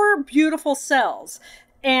 it's your beautiful cells.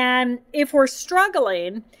 And if we're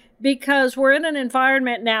struggling because we're in an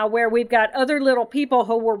environment now where we've got other little people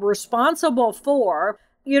who we're responsible for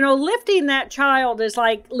lifting that child is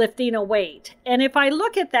like lifting a weight. And if I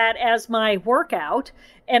look at that as my workout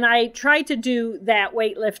and I try to do that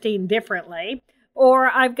weightlifting differently, or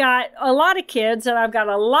I've got a lot of kids and I've got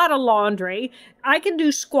a lot of laundry, I can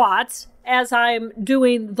do squats as I'm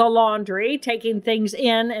doing the laundry, taking things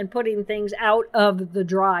in and putting things out of the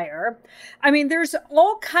dryer. I mean, there's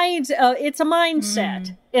all kinds of, it's a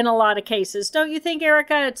mindset in a lot of cases. Don't you think,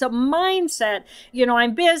 Erica? It's a mindset.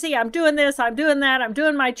 I'm busy, I'm doing this, I'm doing that, I'm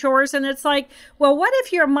doing my chores. And it's like, well, what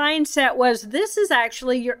if your mindset was, this is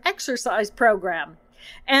actually your exercise program?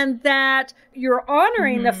 And that you're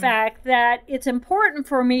honoring the fact that it's important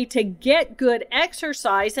for me to get good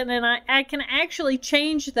exercise, and then I can actually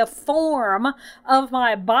change the form of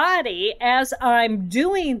my body as I'm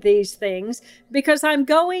doing these things because I'm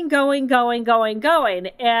going.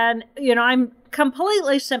 And, I'm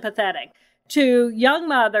completely sympathetic to young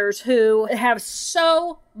mothers who have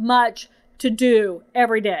so much to do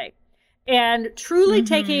every day. And truly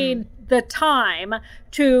taking the time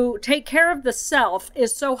to take care of the self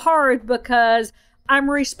is so hard because I'm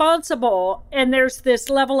responsible. And there's this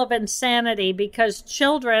level of insanity because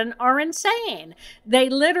children are insane. They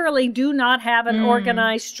literally do not have an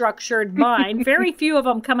organized, structured mind. Very few of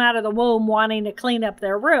them come out of the womb wanting to clean up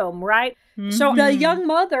their room, right? So the young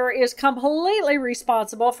mother is completely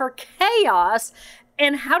responsible for chaos.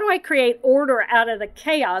 And how do I create order out of the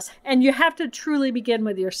chaos? And you have to truly begin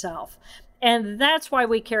with yourself. And that's why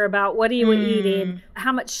we care about what are you eating,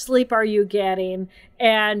 how much sleep are you getting,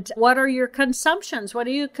 and what are your consumptions? What are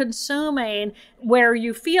you consuming where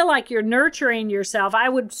you feel like you're nurturing yourself? I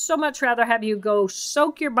would so much rather have you go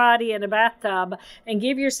soak your body in a bathtub and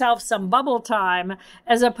give yourself some bubble time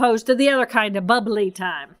as opposed to the other kind of bubbly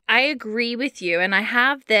time. I agree with you. And I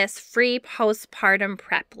have this free postpartum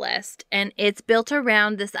prep list, and it's built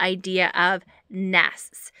around this idea of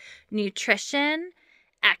nests: nutrition,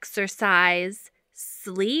 exercise,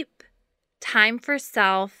 sleep, time for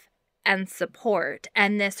self, and support.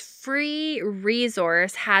 And this free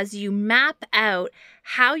resource has you map out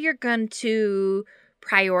how you're going to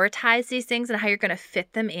prioritize these things and how you're going to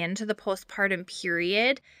fit them into the postpartum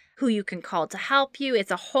period, who you can call to help you.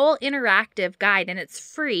 It's a whole interactive guide, and it's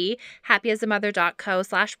free,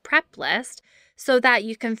 happyasamother.co/prep list, so that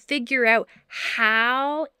you can figure out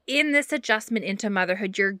how in this adjustment into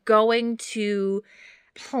motherhood you're going to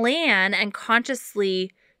plan and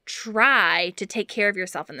consciously try to take care of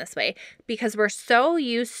yourself in this way, because we're so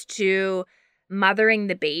used to mothering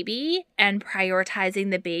the baby and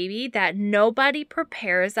prioritizing the baby that nobody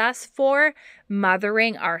prepares us for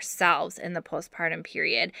mothering ourselves in the postpartum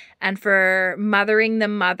period and for mothering the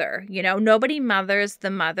mother. Nobody mothers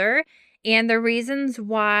the mother. And the reasons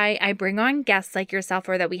why I bring on guests like yourself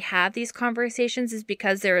or that we have these conversations is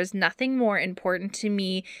because there is nothing more important to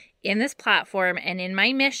me in this platform and in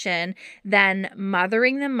my mission than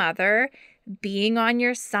mothering the mother, being on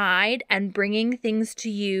your side, and bringing things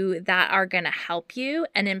to you that are going to help you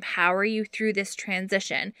and empower you through this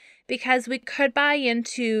transition. Because we could buy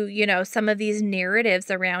into, some of these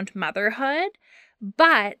narratives around motherhood.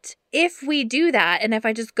 But if we do that, and if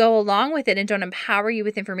I just go along with it and don't empower you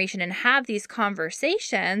with information and have these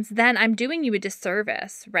conversations, then I'm doing you a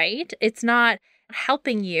disservice, right? It's not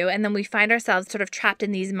helping you. And then we find ourselves sort of trapped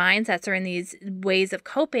in these mindsets or in these ways of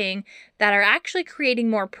coping that are actually creating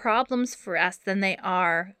more problems for us than they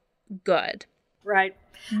are good. Right.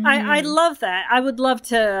 I love that. I would love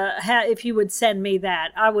to have, if you would send me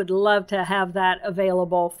that, I would love to have that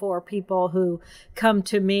available for people who come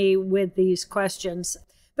to me with these questions.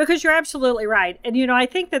 Because you're absolutely right. And, I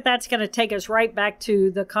think that that's going to take us right back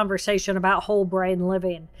to the conversation about whole brain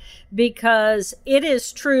living. Because it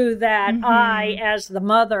is true that I, as the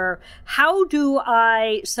mother, how do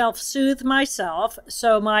I self-soothe myself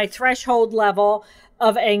so my threshold level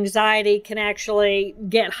of anxiety can actually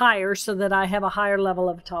get higher so that I have a higher level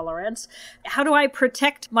of tolerance? How do I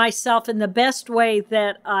protect myself in the best way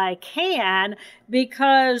that I can?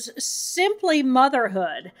 Because simply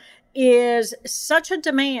motherhood is such a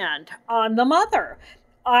demand on the mother.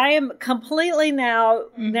 I am completely now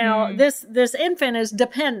this infant is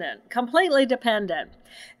dependent, completely dependent.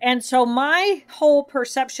 And so my whole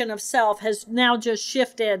perception of self has now just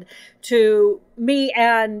shifted to me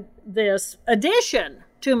and this addition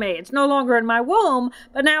to me. It's no longer in my womb,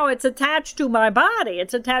 but now it's attached to my body.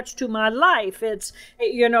 It's attached to my life. It's,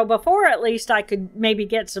 before at least I could maybe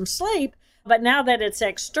get some sleep. But now that it's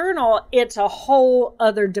external, it's a whole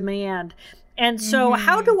other demand. And so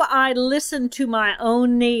how do I listen to my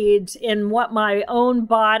own needs in what my own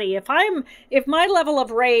body, if my level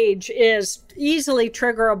of rage is easily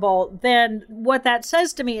triggerable, then what that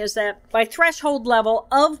says to me is that my threshold level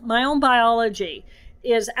of my own biology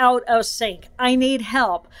is out of sync. I need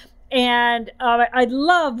help. And I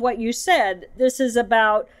love what you said. This is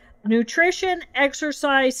about nutrition,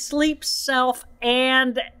 exercise, sleep, self,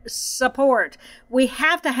 and support. We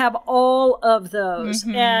have to have all of those.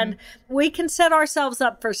 And we can set ourselves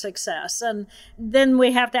up for success. And then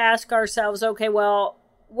we have to ask ourselves, okay, well,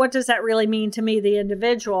 what does that really mean to me, the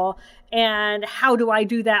individual? And how do I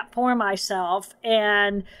do that for myself?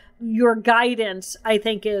 And your guidance, I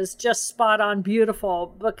think, is just spot on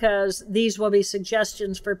beautiful, because these will be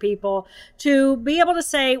suggestions for people to be able to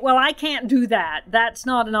say, well, I can't do that. That's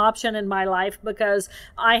not an option in my life because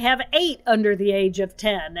I have 8 under the age of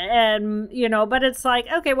 10. And, but it's like,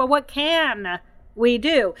 okay, well, what can we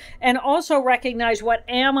do? And also recognize, what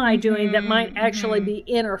am I doing that might actually be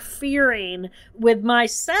interfering with my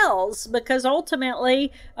cells? Because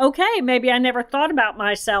ultimately, okay, maybe I never thought about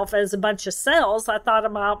myself as a bunch of cells. I thought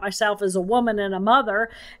about myself as a woman and a mother,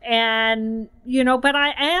 and, but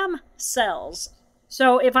I am cells.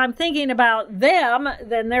 So if I'm thinking about them,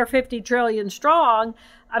 then they're 50 trillion strong.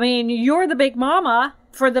 I mean, you're the big mama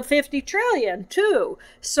for the 50 trillion too.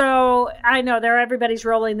 So I know everybody's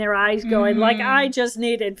rolling their eyes going, like, I just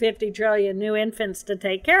needed 50 trillion new infants to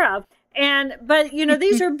take care of. But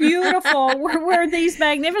these are beautiful. we're these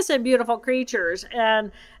magnificent, beautiful creatures,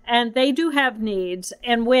 and they do have needs.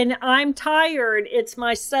 And when I'm tired, it's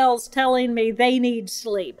my cells telling me they need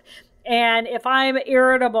sleep. And if I'm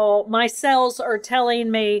irritable, my cells are telling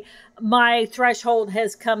me my threshold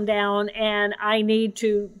has come down and I need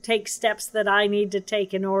to take steps that I need to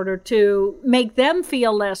take in order to make them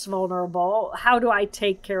feel less vulnerable. How do I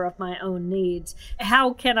take care of my own needs?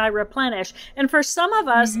 How can I replenish? And for some of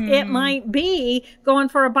us, it might be going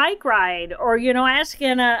for a bike ride, or,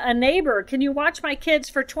 asking a neighbor, can you watch my kids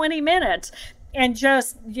for 20 minutes? And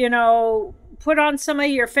just, put on some of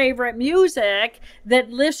your favorite music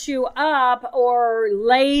that lifts you up or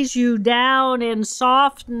lays you down in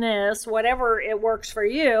softness, whatever it works for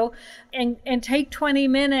you, and take 20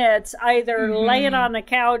 minutes, either lay it on the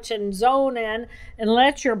couch and zone in and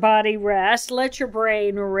let your body rest, let your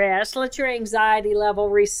brain rest, let your anxiety level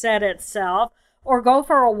reset itself, or go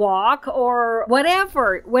for a walk, or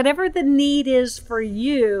whatever the need is for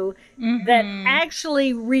you that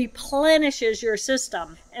actually replenishes your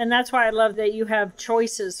system. And that's why I love that you have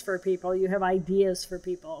choices for people. You have ideas for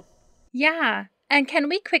people. Yeah. And can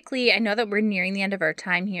we quickly, I know that we're nearing the end of our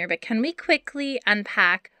time here, but can we quickly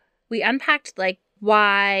unpack, we unpacked like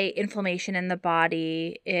why inflammation in the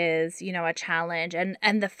body is, a challenge,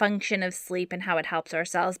 and the function of sleep and how it helps our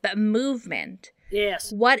cells, but movement.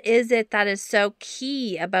 Yes. What is it that is so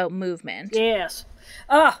key about movement? Yes.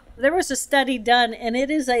 There was a study done, and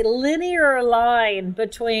it is a linear line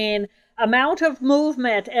between amount of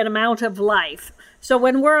movement and amount of life. So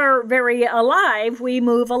when we're very alive, we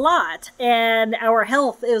move a lot, and our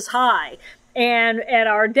health is high. And at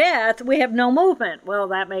our death, we have no movement. Well,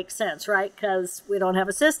 that makes sense, right? Because we don't have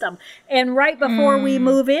a system. And right before we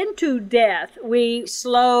move into death, we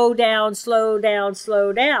slow down. So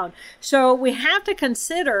we have to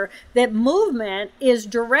consider that movement is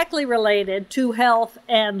directly related to health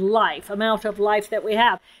and life, amount of life that we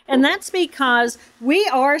have. And that's because we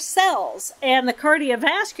are cells, and the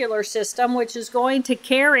cardiovascular system, which is going to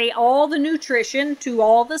carry all the nutrition to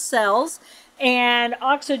all the cells and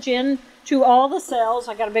oxygen to all the cells.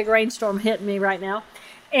 I got a big rainstorm hitting me right now.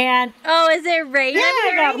 And is it rain? Yeah,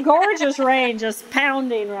 I got gorgeous rain just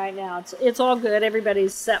pounding right now. It's all good.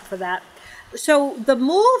 Everybody's set for that. So the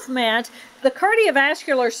movement, the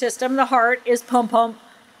cardiovascular system, the heart is pump, pump,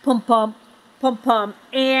 pump, pump, pump, pump,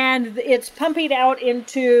 and it's pumping out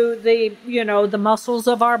into the, the muscles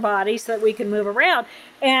of our body so that we can move around.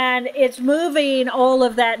 And it's moving all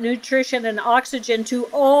of that nutrition and oxygen to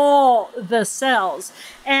all the cells.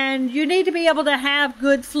 And you need to be able to have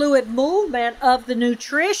good fluid movement of the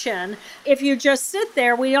nutrition. If you just sit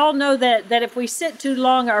there, we all know that if we sit too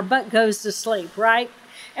long, our butt goes to sleep, right?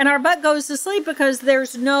 And our butt goes to sleep because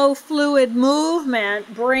there's no fluid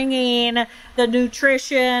movement bringing the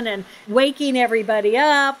nutrition and waking everybody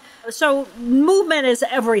up. So movement is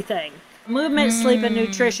everything. Movement, sleep, and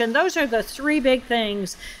nutrition. Those are the 3 big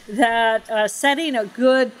things that setting a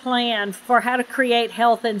good plan for how to create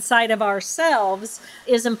health inside of ourselves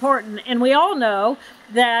is important. And we all know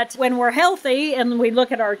that when we're healthy and we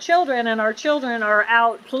look at our children and our children are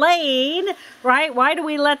out playing, right? Why do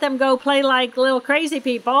we let them go play like little crazy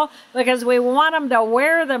people? Because we want them to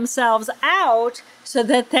wear themselves out so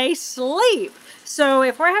that they sleep. So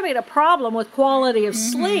if we're having a problem with quality of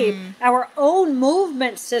sleep, our own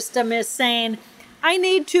movement system is saying, I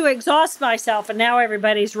need to exhaust myself. And now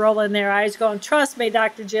everybody's rolling their eyes going, trust me,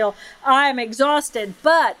 Dr. Jill, I'm exhausted.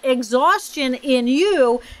 But exhaustion in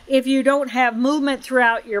you, if you don't have movement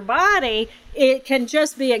throughout your body, it can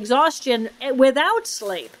just be exhaustion without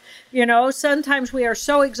sleep. You know, sometimes we are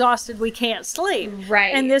so exhausted we can't sleep.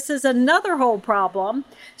 Right. And this is another whole problem.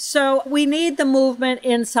 So we need the movement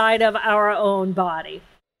inside of our own body.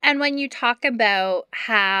 And when you talk about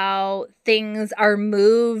how things are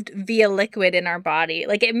moved via liquid in our body,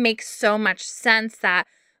 like it makes so much sense that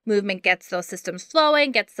movement gets those systems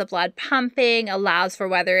flowing, gets the blood pumping, allows for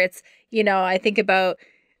whether it's, you know, I think about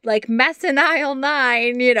like mess in aisle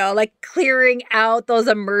 9, you know, like clearing out those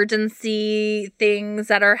emergency things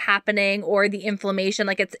that are happening or the inflammation,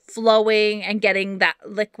 like it's flowing and getting that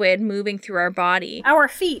liquid moving through our body. Our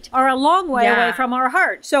feet are a long way away from our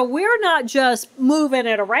heart. So we're not just moving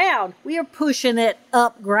it around, we are pushing it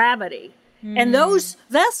up gravity. And those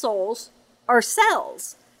vessels are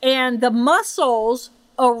cells. And the muscles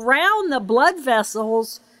around the blood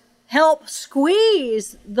vessels help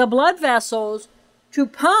squeeze the blood vessels to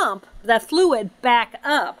pump the fluid back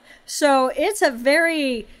up. So it's a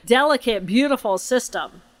very delicate, beautiful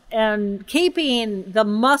system. And keeping the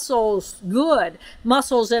muscles good,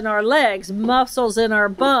 muscles in our legs, muscles in our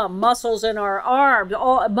bum, muscles in our arms,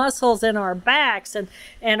 all muscles in our backs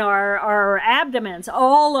and our abdomens,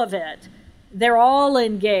 all of it, they're all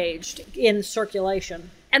engaged in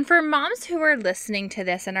circulation. And for moms who are listening to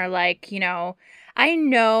this and are like, you know, I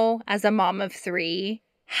know as a mom of 3,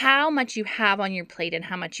 how much you have on your plate and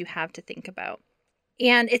how much you have to think about.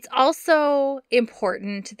 And it's also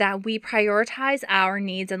important that we prioritize our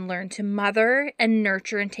needs and learn to mother and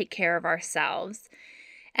nurture and take care of ourselves.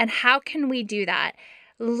 And how can we do that?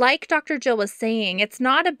 Like Dr. Jill was saying, it's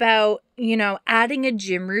not about, you know, adding a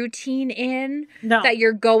gym routine in that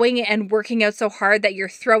you're going and working out so hard that you're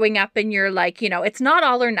throwing up and you're like, you know, it's not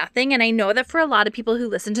all or nothing. And I know that for a lot of people who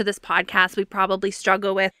listen to this podcast, we probably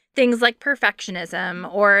struggle with things like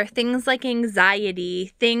perfectionism or things like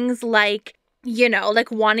anxiety, things like, you know,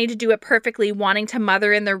 like wanting to do it perfectly, wanting to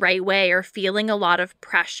mother in the right way or feeling a lot of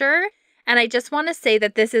pressure. And I just want to say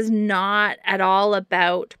that this is not at all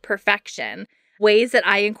about perfection. Ways that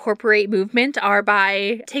I incorporate movement are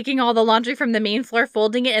by taking all the laundry from the main floor,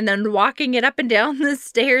 folding it, and then walking it up and down the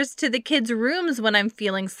stairs to the kids' rooms when I'm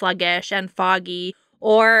feeling sluggish and foggy,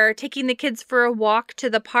 or taking the kids for a walk to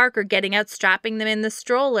the park or getting out, strapping them in the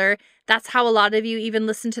stroller. That's how a lot of you even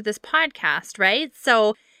listen to this podcast, right?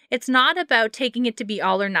 So it's not about taking it to be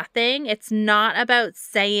all or nothing. It's not about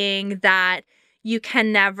saying that you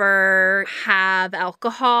can never have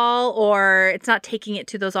alcohol, or it's not taking it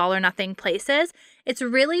to those all or nothing places. It's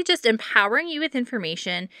really just empowering you with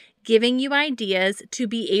information, giving you ideas to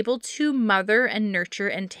be able to mother and nurture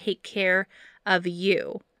and take care of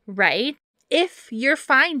you, right? If you're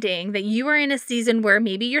finding that you are in a season where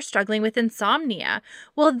maybe you're struggling with insomnia,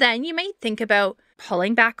 well, then you might think about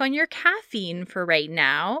pulling back on your caffeine for right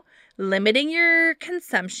now, limiting your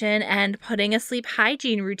consumption, and putting a sleep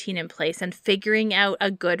hygiene routine in place and figuring out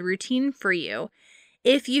a good routine for you.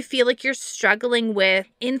 If you feel like you're struggling with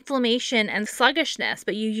inflammation and sluggishness,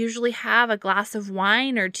 but you usually have a glass of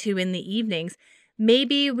wine or 2 in the evenings,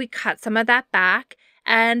 maybe we cut some of that back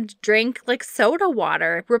and drink like soda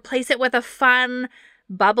water. Replace it with a fun,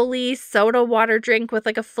 bubbly soda water drink with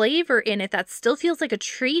like a flavor in it that still feels like a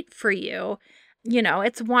treat for you. You know,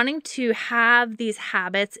 it's wanting to have these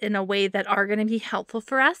habits in a way that are going to be helpful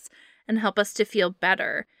for us and help us to feel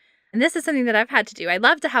better. And this is something that I've had to do. I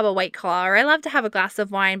love to have a White Claw or I love to have a glass of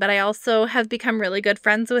wine, but I also have become really good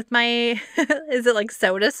friends with my, is it like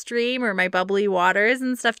Soda Stream or my bubbly waters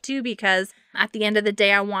and stuff too, because at the end of the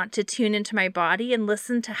day, I want to tune into my body and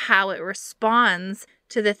listen to how it responds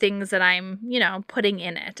to the things that I'm, you know, putting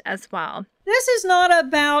in it as well. This is not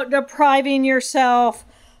about depriving yourself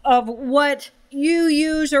of what you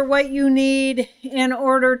use or what you need in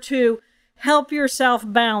order to help yourself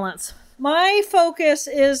balance. My focus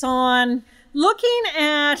is on looking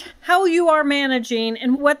at how you are managing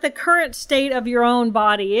and what the current state of your own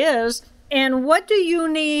body is, and what do you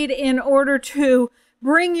need in order to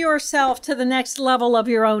bring yourself to the next level of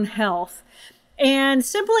your own health. And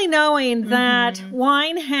simply knowing that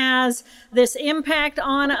wine has this impact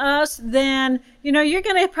on us, then, you know, you're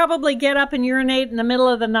going to probably get up and urinate in the middle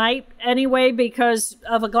of the night anyway because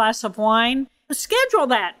of a glass of wine. Schedule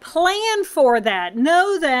that. Plan for that.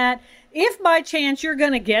 Know that if by chance you're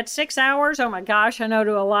going to get 6 hours, oh my gosh, I know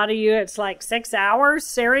to a lot of you it's like 6 hours.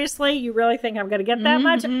 Seriously? You really think I'm going to get that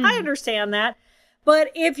much? I understand that.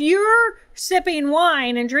 But if you're sipping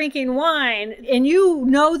wine and drinking wine and you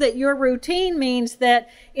know that your routine means that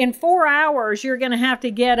in 4 hours you're going to have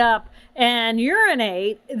to get up and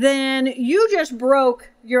urinate, then you just broke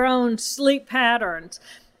your own sleep patterns.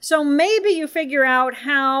 So maybe you figure out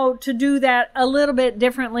how to do that a little bit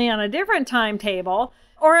differently on a different timetable,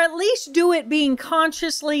 or at least do it being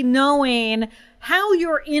consciously knowing how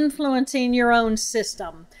you're influencing your own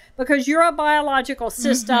system, because you're a biological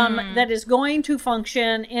system that is going to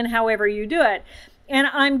function in however you do it. And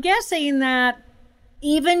I'm guessing that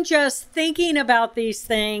even just thinking about these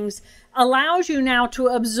things allows you now to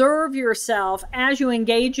observe yourself as you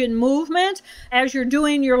engage in movement, as you're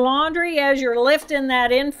doing your laundry, as you're lifting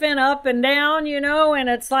that infant up and down, and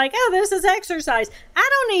it's like, oh, this is exercise. I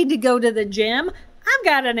don't need to go to the gym. I've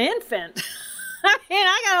got an infant. I mean,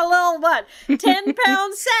 I got a little,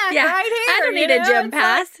 10-pound sack right here. I don't need a gym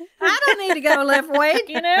pass. I don't need to go lift weight,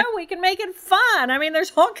 We can make it fun. I mean,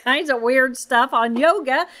 there's all kinds of weird stuff on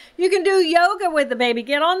yoga. You can do yoga with the baby.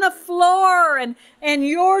 Get on the floor and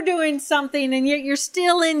you're doing something and yet you're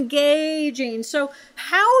still engaging. So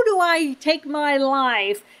how do I take my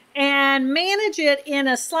life and manage it in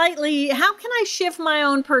a how can I shift my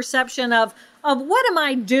own perception of what am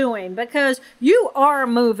I doing? Because you are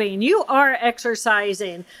moving, you are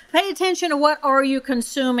exercising. Pay attention to what are you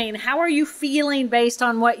consuming? How are you feeling based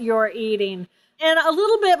on what you're eating? And a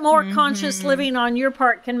little bit more conscious living on your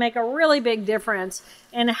part can make a really big difference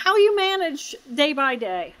in how you manage day by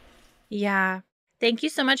day. Yeah. Thank you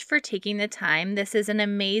so much for taking the time. This is an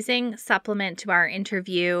amazing supplement to our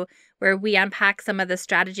interview where we unpack some of the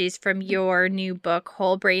strategies from your new book,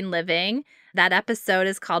 Whole Brain Living. That episode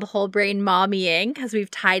is called Whole Brain Mommying because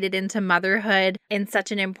we've tied it into motherhood in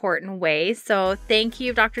such an important way. So thank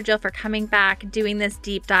you, Dr. Jill, for coming back, doing this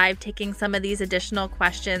deep dive, taking some of these additional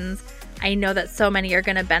questions. I know that so many are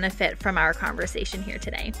going to benefit from our conversation here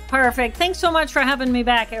today. Perfect. Thanks so much for having me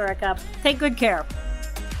back, Erica. Take good care.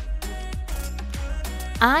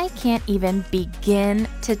 I can't even begin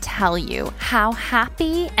to tell you how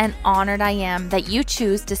happy and honored I am that you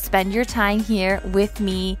choose to spend your time here with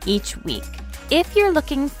me each week. If you're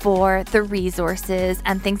looking for the resources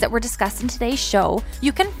and things that were discussed in today's show,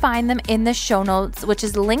 you can find them in the show notes, which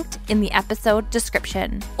is linked in the episode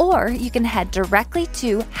description. Or you can head directly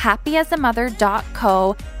to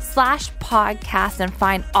happyasamother.co/podcast and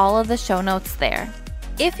find all of the show notes there.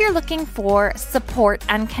 If you're looking for support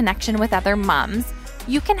and connection with other moms,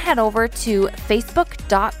 you can head over to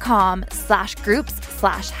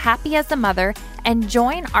facebook.com/groups/happyasamother and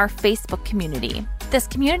join our Facebook community. This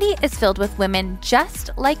community is filled with women just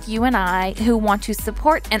like you and I who want to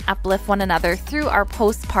support and uplift one another through our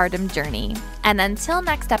postpartum journey. And until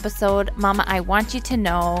next episode, Mama, I want you to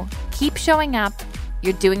know, keep showing up.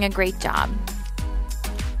 You're doing a great job.